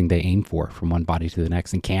always is something they aim for from one body to the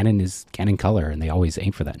next. And Canon is Canon color, and they always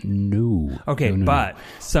aim for that. No. Okay, but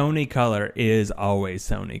Sony color is always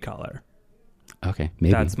Sony color. Okay,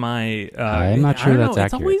 maybe. That's my... I'm not sure that's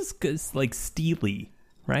accurate. It's always like steely,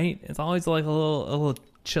 right? It's always like a little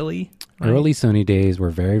chilly. Right? Early Sony days were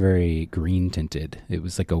very, very green tinted. It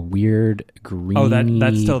was like a weird green,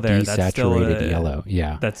 that's still there. Desaturated yellow.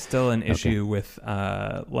 Yeah, that's still an issue with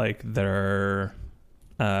like their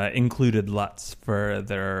included LUTs for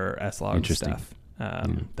their S-Log stuff.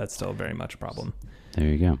 That's still very much a problem. There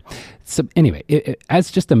you go. So anyway,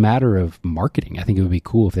 as just a matter of marketing, I think it would be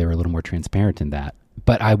cool if they were a little more transparent in that.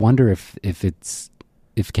 But I wonder if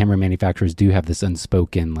camera manufacturers do have this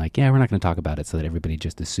unspoken, like, yeah, we're not going to talk about it, so that everybody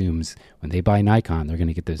just assumes when they buy Nikon, they're going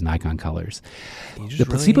to get those Nikon colors. The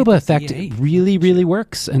placebo effect really, really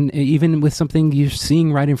works. And even with something you're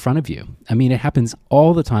seeing right in front of you. I mean, it happens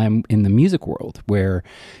all the time in the music world where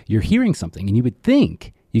you're hearing something and you would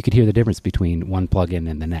think you could hear the difference between one plugin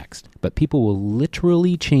and the next. But people will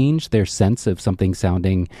literally change their sense of something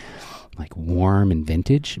sounding like warm and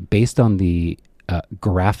vintage based on the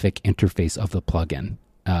graphic interface of the plugin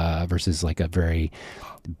versus like a very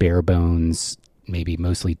bare bones, maybe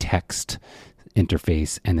mostly text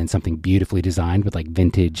interface, and then something beautifully designed with like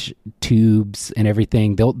vintage tubes and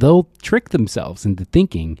everything. They'll trick themselves into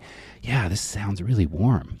thinking, yeah, this sounds really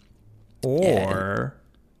warm. Or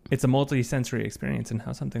it's a multi-sensory experience, and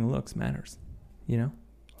how something looks matters. You know,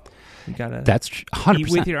 you gotta that's 100%. Eat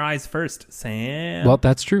with your eyes first, Sam. Well,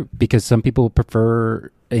 that's true, because some people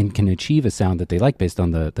prefer and can achieve a sound that they like based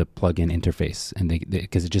on the plug-in interface, and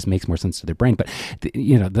because it just makes more sense to their brain. But the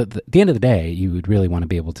end of the day, you would really want to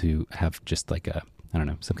be able to have just like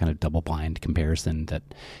some kind of double-blind comparison that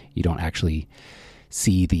you don't actually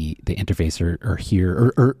see the interface or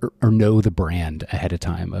hear or know the brand ahead of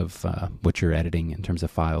time of what you're editing in terms of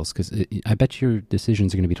files, because I bet your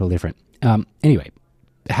decisions are going to be totally different. Anyway,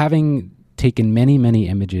 having taken many, many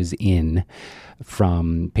images in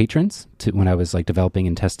from patrons to when I was like developing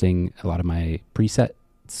and testing a lot of my presets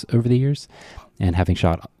over the years, and having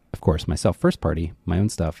shot, of course, myself first party, my own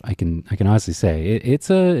stuff, I can honestly say it's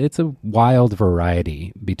a wild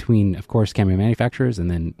variety between, of course, camera manufacturers and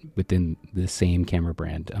then within the same camera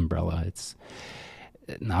brand umbrella. It's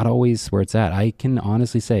not always where it's at. I can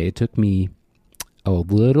honestly say it took me a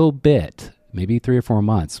little bit, maybe 3 or 4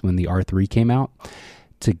 months, when the R3 came out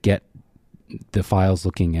to get the files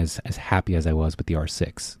looking as happy as I was with the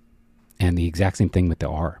R6. And the exact same thing with the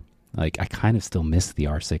R. Like, I kind of still miss the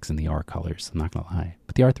R6 and the R colors, I'm not going to lie.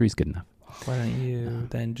 But the R3 is good enough. Why don't you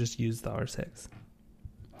then just use the R6?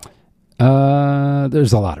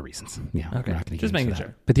 There's a lot of reasons. Yeah. Okay. Just making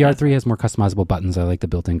sure. But the R3 has more customizable buttons. I like the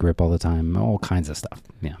built-in grip all the time. All kinds of stuff.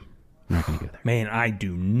 Yeah. I'm not going to go there. Man, I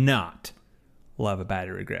do not love a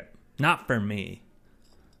battery grip. Not for me.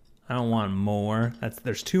 I don't want more.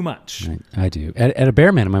 There's too much. I do. At a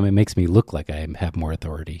bare minimum, it makes me look like I have more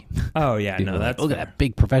authority. Oh, yeah. No, that's look at that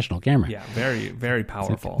big professional camera. Yeah, very, very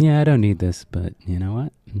powerful. Like, yeah, I don't need this, but you know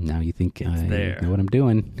what? Now you think I know what I'm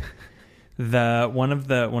doing. One of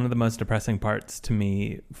the most depressing parts to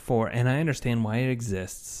me and I understand why it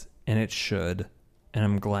exists, and it should, and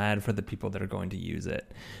I'm glad for the people that are going to use it.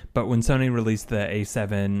 But when Sony released the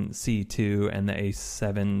A7C II and the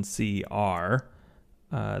A7CR,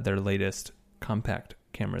 their latest compact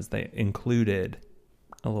cameras, they included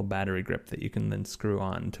a little battery grip that you can then screw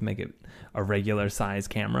on to make it a regular size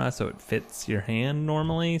camera, so it fits your hand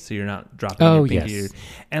normally, so you're not dropping your pinky. Yes.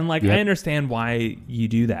 And like, I understand why you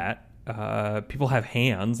do that. People have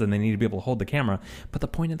hands and they need to be able to hold the camera, but the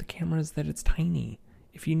point of the camera is that it's tiny.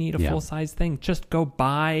 If you need a full size thing, just go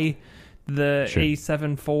buy the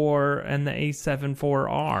A7 IV and the A7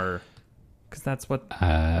 IVR, because that's what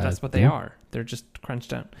they are. They're just crunched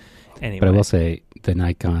down. Anyway, but I will say the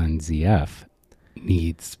Nikon ZF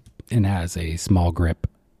needs and has a small grip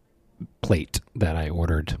plate that I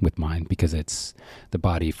ordered with mine because the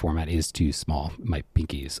body format is too small. My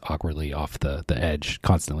pinky is awkwardly off the edge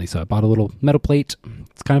constantly. So I bought a little metal plate.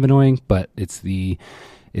 It's kind of annoying, but it's a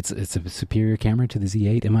superior camera to the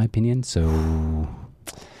Z8 in my opinion. So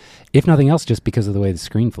if nothing else, just because of the way the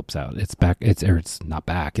screen flips out, it's not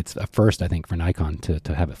back. It's a first, I think, for Nikon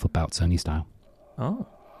to have it flip out Sony style. Oh,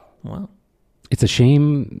 wow. It's a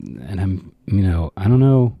shame, and I don't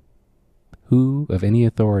know who of any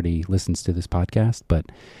authority listens to this podcast, but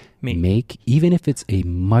even if it's a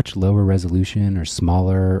much lower resolution or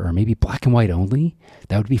smaller or maybe black and white only,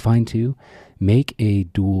 that would be fine too. Make a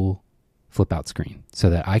dual flip out screen so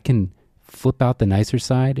that I can flip out the nicer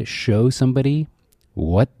side, show somebody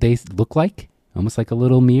what they look like, almost like a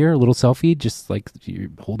little mirror, a little selfie, just like you're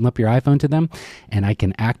holding up your iPhone to them, and I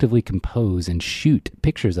can actively compose and shoot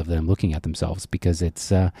pictures of them looking at themselves because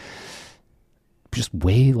it's just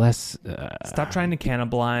way less. Stop trying to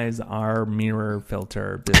cannibalize our mirror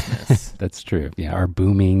filter business. That's true. Yeah, our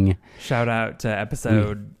booming. Shout out to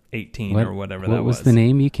episode 18 or whatever that was. What was the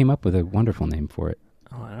name? You came up with a wonderful name for it.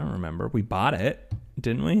 Oh, I don't remember. We bought it,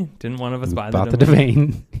 didn't we? Didn't one of us buy the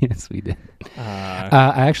Domain? Yes, we did.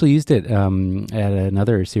 I actually used it at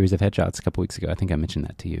another series of headshots a couple weeks ago. I think I mentioned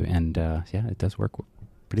that to you. And yeah, it does work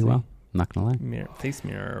pretty well. I'm not going to lie. Face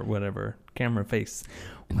mirror or whatever. Camera face.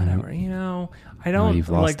 Whatever. I don't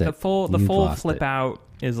like the full flip out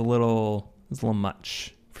is a little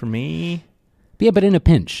much for me. Yeah, but in a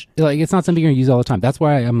pinch, like it's not something you're gonna use all the time. That's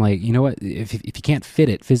why I'm like, you know what? If you can't fit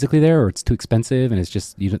it physically there, or it's too expensive, and it's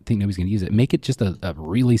just you don't think nobody's gonna use it, make it just a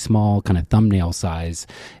really small kind of thumbnail size,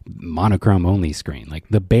 monochrome only screen, like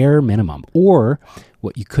the bare minimum. Or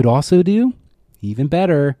what you could also do, even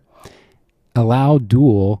better, allow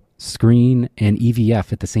dual screen and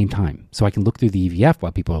EVF at the same time, so I can look through the EVF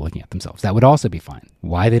while people are looking at themselves. That would also be fine.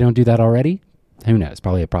 Why they don't do that already? Who knows?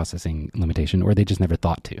 Probably a processing limitation, or they just never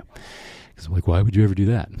thought to. Because like, why would you ever do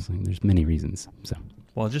that? It's like, there's many reasons. So,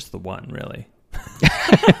 well, just the one, really.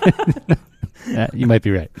 You might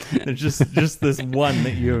be right. There's just this one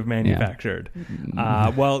that you have manufactured. Yeah.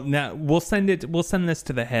 Well, now we'll send this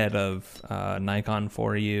to the head of Nikon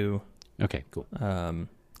for you. Okay, cool.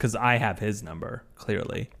 Because I have his number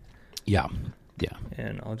clearly. Yeah.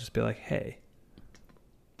 And I'll just be like, hey.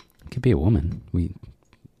 It could be a woman.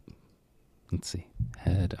 Let's see.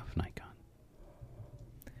 Head of Nikon.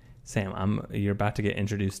 Sam, you're about to get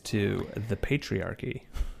introduced to the patriarchy.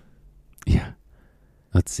 Yeah.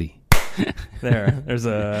 Let's see. There's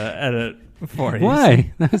a edit for you.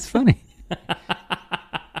 Why? That was funny.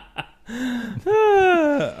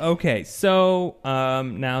 Okay, so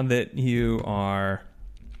now that you are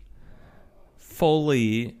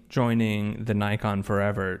fully joining the Nikon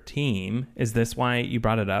Forever team, is this why you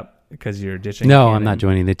brought it up? Because you're ditching No, Canon? I'm not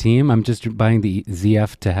joining the team. I'm just buying the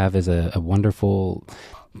ZF to have as a wonderful,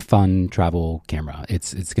 fun travel camera.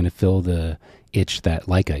 It's going to fill the itch that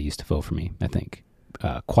Leica used to fill for me, I think,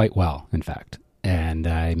 quite well, in fact. And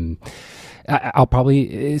I'll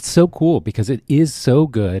probably, it's so cool because it is so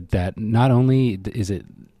good that not only is it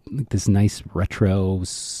this nice retro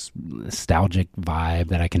nostalgic vibe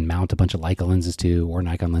that I can mount a bunch of Leica lenses to or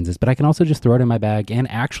Nikon lenses, but I can also just throw it in my bag and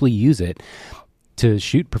actually use it to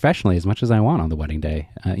shoot professionally as much as I want on the wedding day.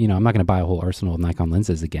 I'm not going to buy a whole arsenal of Nikon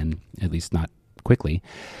lenses again, at least not quickly.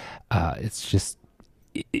 It's just,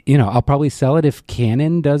 I'll probably sell it if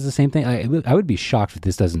Canon does the same thing. I would be shocked if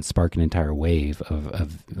this doesn't spark an entire wave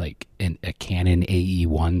of like a Canon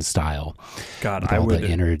AE1 style. God, I would. The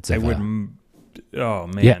innards oh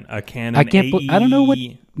man, yeah. A Canon. I don't know what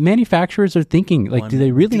manufacturers are thinking. Like, do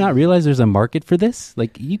they really not realize there's a market for this?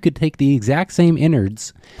 Like, you could take the exact same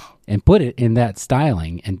innards and put it in that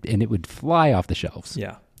styling, and it would fly off the shelves.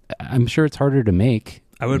 Yeah, I'm sure it's harder to make.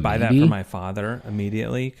 I would buy that for my father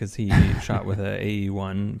immediately because he shot with a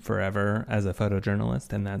AE1 forever as a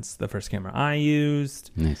photojournalist, and that's the first camera I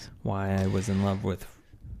used. Nice. Why I was in love with,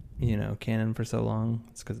 Canon for so long.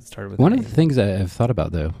 It's because it started with one of the things I've thought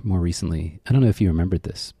about though more recently. I don't know if you remembered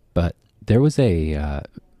this, but there was a.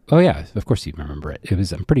 Oh yeah, of course you remember it. It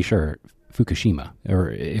was, I'm pretty sure, Fukushima,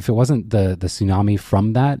 or if it wasn't the tsunami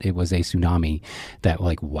from that, it was a tsunami that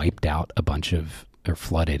like wiped out a bunch of, or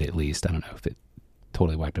flooded at least. I don't know if it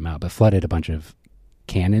totally wiped them out, but flooded a bunch of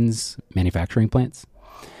Canon's manufacturing plants,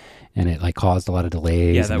 and it like caused a lot of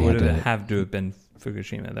delays. Yeah, that would have to have been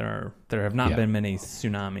Fukushima. There have not been many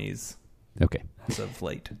tsunamis. Okay, as of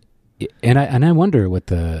late. And I wonder what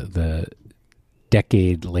the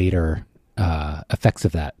decade later effects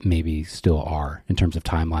of that maybe still are in terms of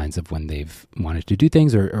timelines of when they've wanted to do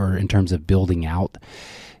things, or in terms of building out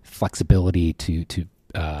flexibility to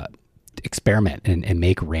experiment and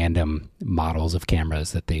make random models of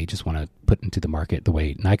cameras that they just want to put into the market the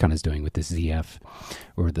way Nikon is doing with this ZF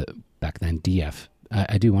or the back then DF.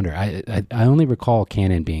 I do wonder. I only recall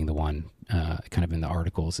Canon being the one kind of in the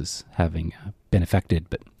articles as having been affected,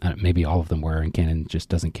 but maybe all of them were, and Canon just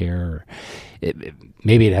doesn't care. Or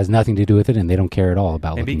maybe it has nothing to do with it, and they don't care at all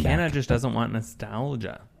about maybe looking Canon back. just doesn't want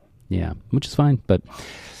nostalgia. Yeah, which is fine, but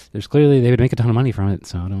there's clearly they would make a ton of money from it,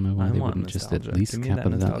 so I don't know why they wouldn't just at least cap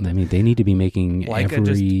it out. I mean, they need to be making Leica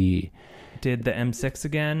every... did the M6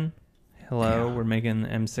 again. Hello, we're making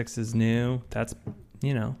M6s new. That's,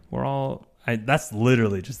 we're all... that's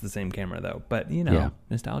literally just the same camera, though. But,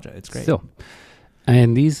 nostalgia. It's great. Still.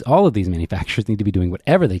 And all of these manufacturers need to be doing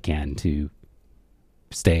whatever they can to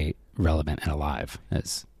stay relevant and alive.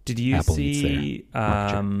 As did you Apple see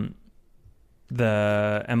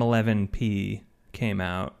the M11P came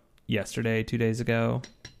out yesterday, 2 days ago?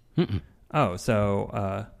 Mm-mm. Oh,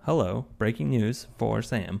 so hello, breaking news for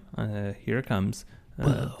Sam. Here it comes.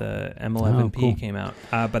 The M11P cool. came out,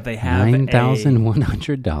 but they have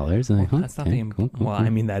 $9,100. That's not the cool. I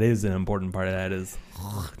mean, that is an important part of that. Is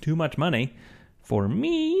too much money for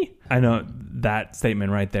me. I know that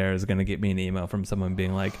statement right there is going to get me an email from someone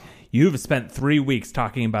being like, "You've spent 3 weeks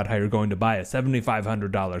talking about how you're going to buy a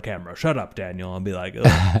 $7,500 camera. Shut up, Daniel." I'll be like,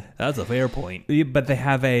 "That's a fair point." But they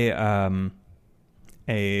have a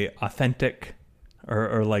authentic,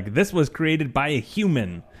 or like this was created by a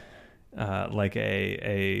human. Like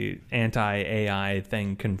a anti-AI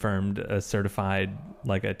thing confirmed, a certified,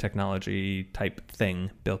 like a technology type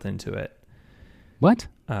thing built into it. What?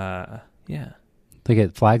 Yeah. Like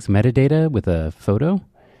it flags metadata with a photo?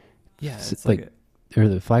 Yeah. It's or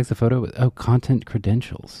the flags the photo with, content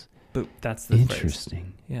credentials. But that's the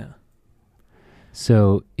interesting. Phrase. Yeah.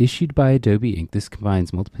 So issued by Adobe Inc. This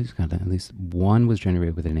combines multiple pieces of content. At least one was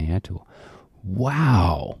generated with an AI tool.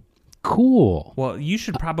 Wow. Cool. Well, you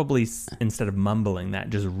should probably, instead of mumbling that,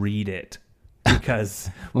 just read it, because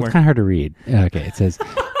well, it's kind of hard to read. Okay, it says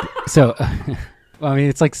so. Well, I mean,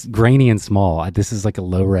 it's like grainy and small. This is like a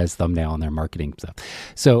low-res thumbnail on their marketing stuff.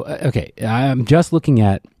 So, okay, I'm just looking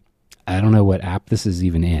at. I don't know what app this is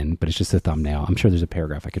even in, but it's just a thumbnail. I'm sure there's a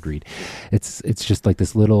paragraph I could read. It's just like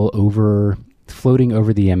this little floating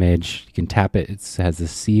over the image. You can tap it. It has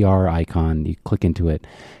the CR icon. You click into it.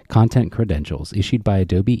 Content credentials issued by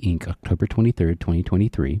Adobe Inc. October 23rd,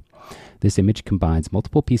 2023. This image combines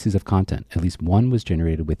multiple pieces of content. At least one was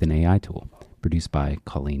generated with an AI tool. Produced by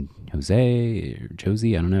Colleen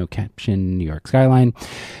Josie, I don't know, Caption, New York Skyline,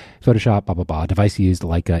 Photoshop, blah, blah, blah. Device used,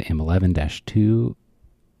 Leica M11-2.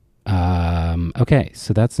 Okay,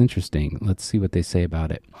 so that's interesting. Let's see what they say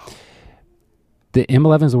about it. The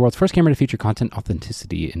M11 is the world's first camera to feature Content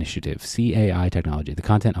Authenticity Initiative, CAI technology. The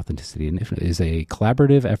Content Authenticity Initiative is a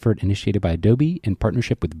collaborative effort initiated by Adobe in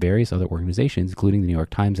partnership with various other organizations, including the New York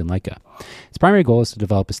Times and Leica. Its primary goal is to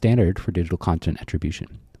develop a standard for digital content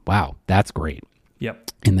attribution. Wow, that's great.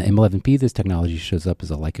 Yep. In the M11P, this technology shows up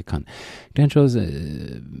as a Leica credentials.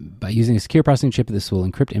 By using a secure processing chip, this will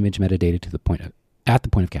encrypt image metadata at the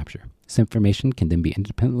point of capture. This information can then be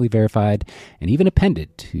independently verified and even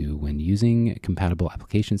appended to when using compatible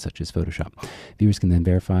applications such as Photoshop. Viewers can then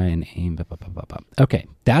verify and aim. Blah, blah, blah, blah, blah. Okay,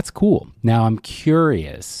 that's cool. Now I'm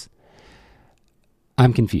curious.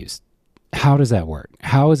 I'm confused. How does that work?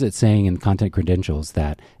 How is it saying in content credentials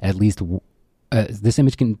that at least this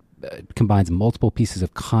image combines multiple pieces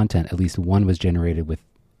of content? At least one was generated with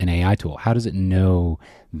an AI tool. How does it know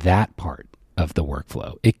that part of the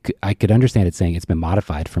workflow? I could understand it saying it's been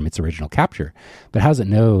modified from its original capture, but how does it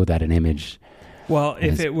know that an image? Well,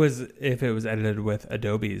 if it was edited with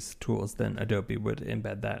Adobe's tools, then Adobe would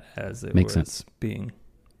embed that as it was sense. Being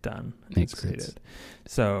done. Makes created. sense.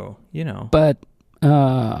 So But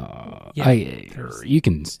you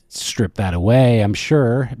can strip that away, I'm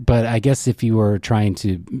sure. But I guess if you were trying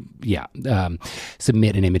to,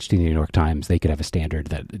 submit an image to the New York Times, they could have a standard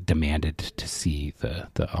that demanded to see the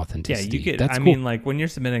authenticity. Yeah, you could. That's cool. mean, like when you're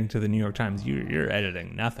submitting to the New York Times, you're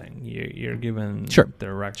editing nothing. You're given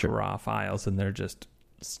direct raw files, and they're just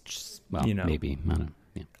maybe I don't know.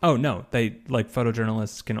 Yeah. Oh no, they like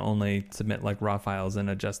photojournalists can only submit like raw files and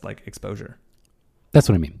adjust like exposure. That's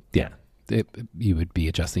what I mean. Yeah. You would be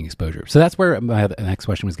adjusting exposure. So that's where my next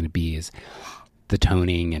question was going to be, is the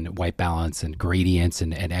toning and white balance and gradients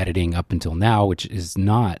and editing up until now, which is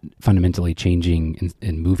not fundamentally changing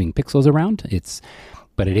and moving pixels around.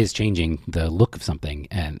 But it is changing the look of something.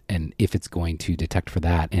 And if it's going to detect for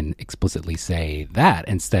that and explicitly say that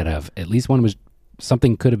instead of at least one was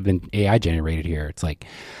something could have been AI generated here. It's like,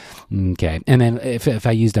 okay. And then if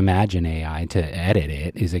I used Imagine AI to edit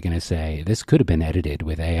it, is it going to say this could have been edited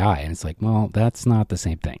with AI? And it's like, well, that's not the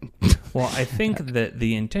same thing. Well, I think that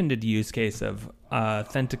the intended use case of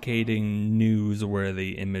authenticating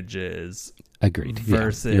newsworthy images Agreed.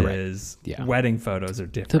 versus wedding photos are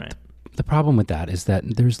different. The problem with that is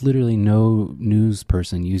that there's literally no news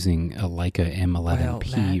person using a Leica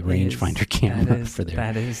M11P rangefinder camera for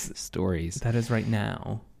their stories. That is right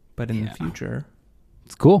now. But in the future,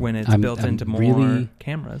 it's cool. When it's built into more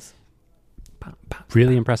cameras.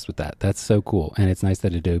 Really impressed with that. That's so cool. And it's nice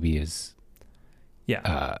that Adobe is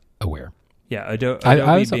aware. Yeah,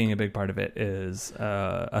 Adobe being a big part of it is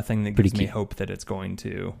a thing that gives me hope that it's going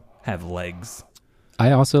to have legs.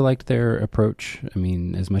 I also liked their approach. I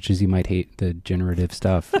mean, as much as you might hate the generative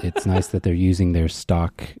stuff, it's nice that they're using their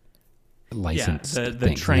stock licensed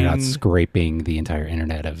things. They're not scraping the entire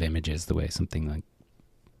internet of images the way something like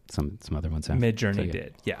some other ones have. Midjourney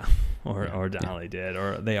did, or DALL-E did,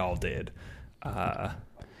 or they all did.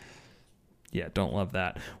 Don't love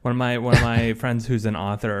that. One of my friends who's an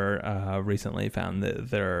author recently found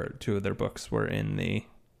that two of their books were in the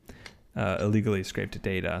illegally scraped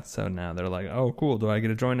data. So now they're like, oh, cool. Do I get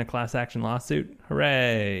to join a class action lawsuit?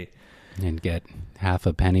 Hooray. And get half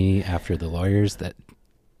a penny after the lawyers that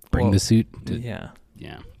bring the suit. Yeah.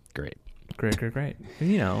 Great.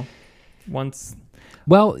 Once.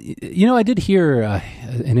 Well, I did hear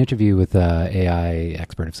an interview with an AI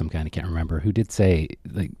expert of some kind. I can't remember who did say,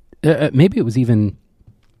 like, maybe it was even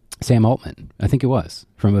Sam Altman. I think it was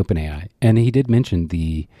from OpenAI. And he did mention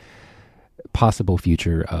the possible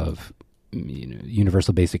future of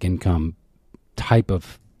universal basic income type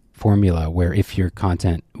of formula where if your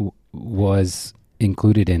content was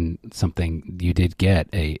included in something, you did get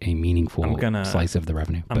a meaningful slice of the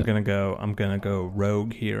revenue. I'm gonna go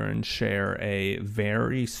rogue here and share a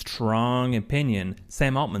very strong opinion.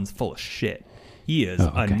 Sam Altman's full of shit. He is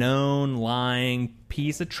a known lying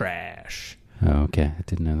piece of trash. Oh, okay. I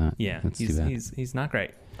didn't know that. Yeah, he's not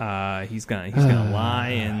great. He's gonna lie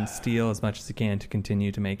and steal as much as he can to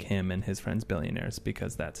continue to make him and his friends billionaires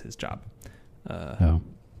because that's his job.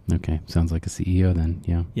 Okay. Sounds like a CEO then.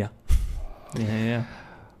 Yeah.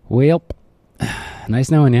 Well,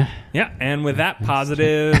 nice knowing you. Yeah, and with that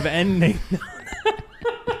positive ending.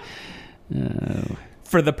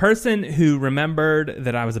 For the person who remembered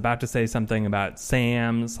that I was about to say something about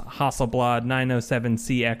Sam's Hasselblad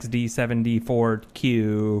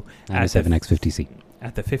 907CXD74Q 907X50C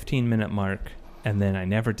at the 15-minute mark, and then I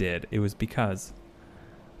never did, it was because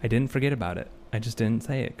I didn't forget about it. I just didn't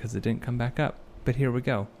say it because it didn't come back up. But here we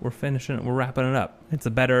go. We're finishing it. We're wrapping it up. That's a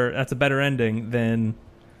better ending than...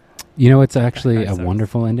 it's actually a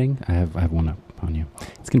wonderful ending. I have one up on you.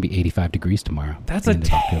 It's going to be 85 degrees tomorrow. That's a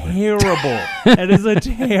terrible... That is a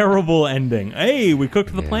terrible ending. Hey, we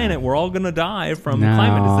cooked the planet. We're all going to die from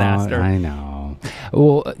climate disaster. I know.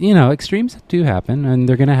 Well, extremes do happen, and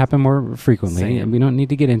they're going to happen more frequently. And we don't need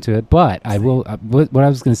to get into it. But I will... what I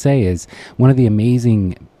was going to say is one of the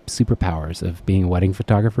amazing superpowers of being a wedding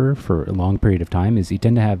photographer for a long period of time is you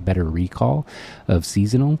tend to have better recall of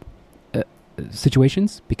seasonal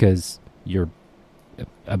situations because your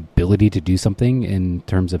ability to do something in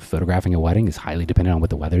terms of photographing a wedding is highly dependent on what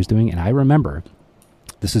the weather's doing. And I remember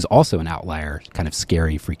this is also an outlier, kind of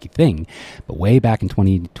scary, freaky thing, but way back in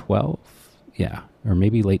 2012, or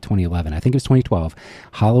maybe late 2011, I think it was 2012,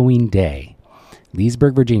 Halloween Day,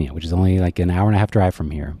 Leesburg, Virginia, which is only like an hour and a half drive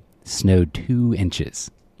from here, snowed 2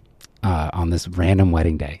 inches. On this random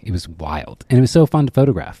wedding day. It was wild. And it was so fun to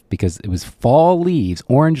photograph because it was fall leaves,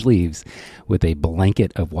 orange leaves, with a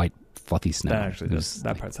blanket of white fluffy snow.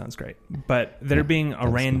 That part sounds great. But there being a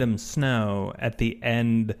random snow at the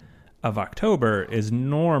end of October is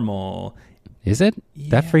normal. Is it? Yeah.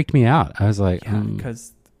 That freaked me out. I was like...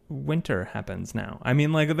 because winter happens now. I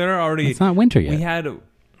mean, like, they're already... It's not winter yet.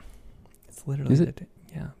 It's literally... Is it?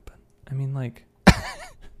 But I mean, like...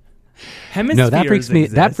 No,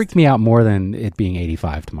 that freaked me out more than it being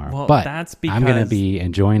 85 tomorrow. Well, but that's because I'm going to be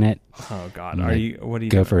enjoying it. Oh God, what are you go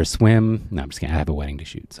doing? For a swim? No, I'm just kidding. I have a wedding to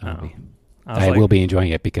shoot, so I will be enjoying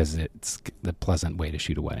it because it's the pleasant way to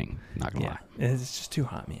shoot a wedding. Not gonna lie, it's just too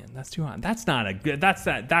hot, man. That's too hot. That's not a good. That's.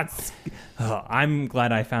 I'm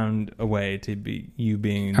glad I found a way to be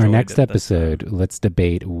being. Our next episode, let's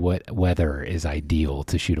debate what weather is ideal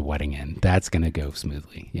to shoot a wedding in. That's going to go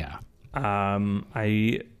smoothly. Yeah.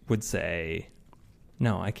 I would say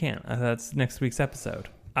no, I can't. That's next week's episode.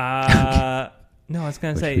 No, I was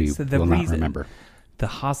going to say the reason the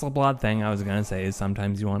Hasselblad thing I was going to say is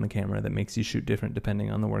sometimes you want a camera that makes you shoot different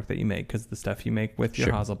depending on the work that you make because the stuff you make with your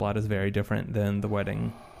Hasselblad is very different than the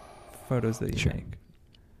wedding photos that you make.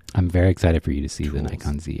 I'm very excited for you to see the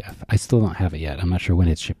Nikon ZF. I still don't have it yet. I'm not sure when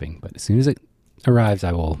it's shipping, but as soon as it arrives,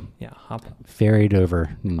 I will ferry it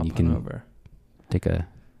over, and you can take a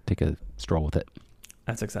stroll with it.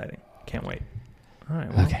 That's exciting. Can't wait. All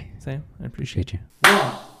right. Well, okay. Sam, I appreciate you.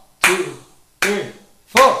 1, 2, 3.